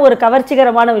மாதிரியான ஒரு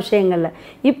கவர்ச்சிகரமான விஷயங்கள்ல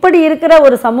இப்படி இருக்கிற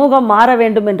ஒரு சமூகம் மாற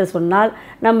வேண்டும் என்று சொன்னால்,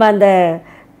 நம்ம அந்த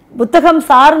புத்தகம்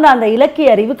சார்ந்த அந்த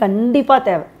இலக்கிய அறிவு கண்டிப்பாக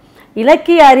தேவை.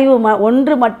 இலக்கிய அறிவு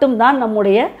ஒன்று மட்டும்தான்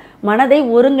நம்முடைய மனதை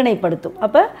ஒருங்கிணைப்படுத்தும்.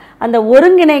 அப்போ அந்த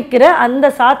ஒருங்கிணைக்கிற அந்த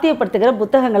சாத்தியப்படுத்துகிற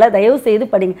புத்தகங்களை தயவு செய்து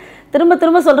படிங்க.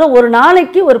 திரும்ப சொல்கிறேன், ஒரு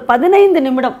நாளைக்கு ஒரு 15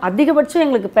 நிமிடம், அதிகபட்சம்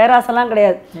எங்களுக்கு பேராசெல்லாம்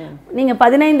கிடையாது, நீங்கள்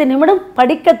 15 நிமிடம்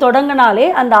படிக்க தொடங்கினாலே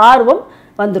அந்த ஆர்வம்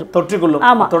வந்துடும்.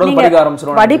 ஆமா,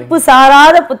 படிப்பு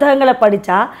சாராத புத்தகங்களை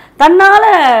படிச்சா தன்னால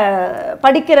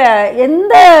படிக்கிற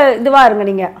எந்த இதுவா இருங்க,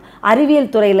 நீங்க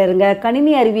அறிவியல் துறையில இருங்க,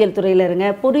 கணினி அறிவியல் துறையில இருங்க,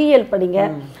 பொறியியல் படிங்க,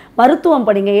 மருத்துவம்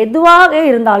படிங்க, எதுவாக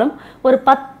இருந்தாலும் ஒரு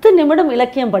 10 நிமிடம்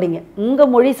இலக்கியம் படிங்க. உங்க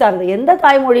மொழி சார்ந்த எந்த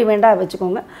தாய்மொழி வேண்டாம்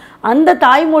வச்சுக்கோங்க, அந்த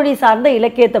தாய்மொழி சார்ந்த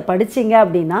இலக்கியத்தை படிச்சீங்க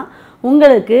அப்படின்னா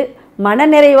உங்களுக்கு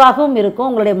மனநிறைவாகவும் இருக்கும்,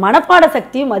 உங்களுடைய மனப்பாட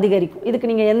சக்தியும் அதிகரிக்கும். இதுக்கு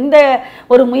நீங்க எந்த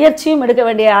ஒரு முயற்சியும் எடுக்க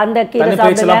வேண்டிய, அந்த கீரை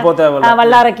சாப்பிடுங்க,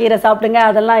 வல்லாரக்கீரை சாப்பிடுங்க,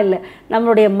 அதெல்லாம் இல்லை.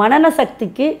 நம்மளுடைய மனன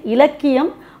சக்திக்கு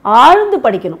இலக்கியம் ஆழ்ந்து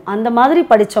படிக்கணும். அந்த மாதிரி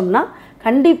படித்தோம்னா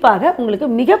கண்டிப்பாக உங்களுக்கு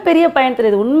மிகப்பெரிய பயன்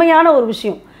தெரியுது, உண்மையான ஒரு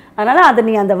விஷயம். அதனால் அதை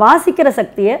நீங்கள் அந்த வாசிக்கிற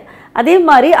சக்தியை, அதே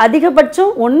மாதிரி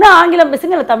அதிகபட்சம் ஒன்று ஆங்கிலம்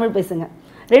பேசுங்க இல்லை தமிழ் பேசுங்க,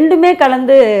 ரெண்டுமே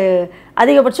கலந்து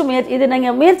அதிகபட்சம் முயற்சி. இது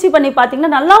நீங்கள் முயற்சி பண்ணி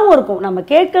பார்த்தீங்கன்னா நல்லாவும் இருக்கும், நம்ம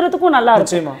கேட்கறதுக்கும் நல்லா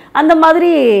இருக்கும். அந்த மாதிரி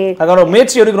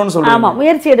முயற்சி எடுக்கணும்னு சொல்லுவாங்க. ஆமாம்,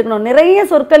 முயற்சி எடுக்கணும். நிறைய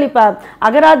சொற்கள் இப்போ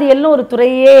அகராதியல்னு ஒரு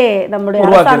துறையே நம்முடைய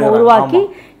அரசாங்கம் உருவாக்கி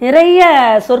நிறைய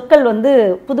சொற்கள் வந்து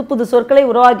புது புது சொற்களை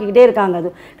உருவாக்கிக்கிட்டே இருக்காங்க. அது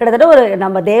கிட்டத்தட்ட ஒரு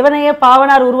நம்ம தேவனைய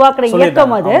பாவனார் உருவாக்குற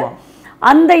இயக்கம் அது.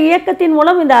 அந்த இயக்கத்தின்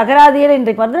மூலம் இந்த அகராதியில்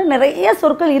இன்றைக்கு வந்து நிறைய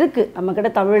சொற்கள் இருக்குது நம்மக்கிட்ட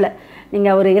தமிழில்.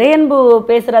 நீங்கள் ஒரு இறையன்பு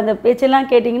பேசுகிற அந்த பேச்செல்லாம்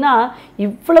கேட்டிங்கன்னா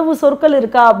இவ்வளவு சொற்கள்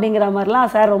இருக்கா அப்படிங்கிற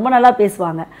மாதிரிலாம் சார் ரொம்ப நல்லா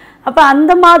பேசுவாங்க. அப்போ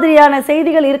அந்த மாதிரியான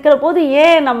செய்திகள் இருக்கிற போது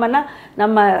ஏன்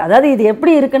நம்ம அதாவது இது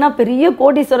எப்படி இருக்குன்னா பெரிய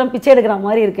கோடீஸ்வரம் பிச்சை எடுக்கிற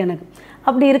மாதிரி இருக்குது எனக்கு.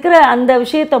 அப்படி இருக்கிற அந்த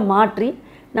விஷயத்தை மாற்றி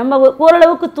நம்ம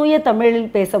ஓரளவுக்கு தூய தமிழில்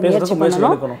பேச முயற்சி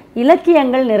பண்ணணும்.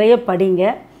 இலக்கியங்கள் நிறைய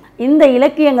படிங்க. இந்த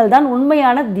இலக்கியங்கள் தான்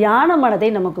உண்மையான தியான மனதை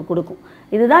நமக்கு கொடுக்கும்.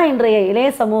 இதுதான் இன்றைய இளைய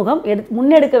சமூகம்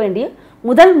முன்னெடுக்க வேண்டிய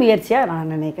முதல் முயற்சியாக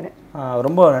நான் நினைக்கிறேன்.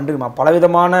 ரொம்ப நன்றிம்மா.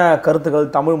 பலவிதமான கருத்துக்கள்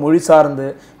தமிழ் மொழி சார்ந்து,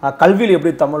 கல்வியில்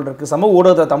எப்படி தமிழ் இருக்குது, சமூக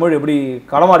ஊடகத்தில் தமிழ் எப்படி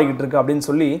களமாடிக்கிட்டு இருக்குது அப்படின்னு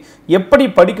சொல்லி, எப்படி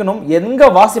படிக்கணும், எங்கே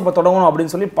வாசிப்பை தொடங்கணும்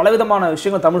அப்படின்னு சொல்லி பலவிதமான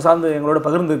விஷயங்கள் தமிழ் சார்ந்து எங்களோட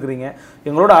பகிர்ந்துருக்கிறீங்க.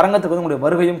 எங்களோட அரங்கத்துக்கு வந்து உங்களுடைய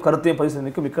வருகையும் கருத்தையும் பதிவு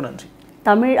செய்தமைக்கு மிக்க நன்றி.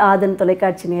 தமிழ் ஆதன்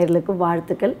தொலைக்காட்சி நேயர்களுக்கும்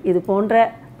வாழ்த்துக்கள். இது போன்ற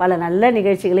பல நல்ல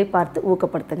நிகழ்ச்சிகளை பார்த்து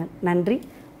ஊக்கப்படுத்துங்கள். நன்றி,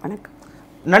 வணக்கம்.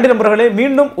 நன்றி நண்பர்களே.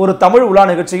 மீண்டும் ஒரு தமிழ் உலா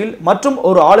நிகழ்ச்சியில் மற்றும்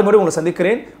ஒரு ஆளுமொழி உங்களை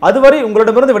சந்திக்கிறேன். அதுவரை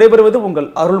உங்களிடமிருந்து விடைபெறுவது உங்கள்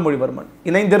அருள்மொழிவர்மன்.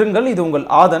 இணைந்திருங்கள். இது உங்கள்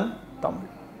ஆதன்.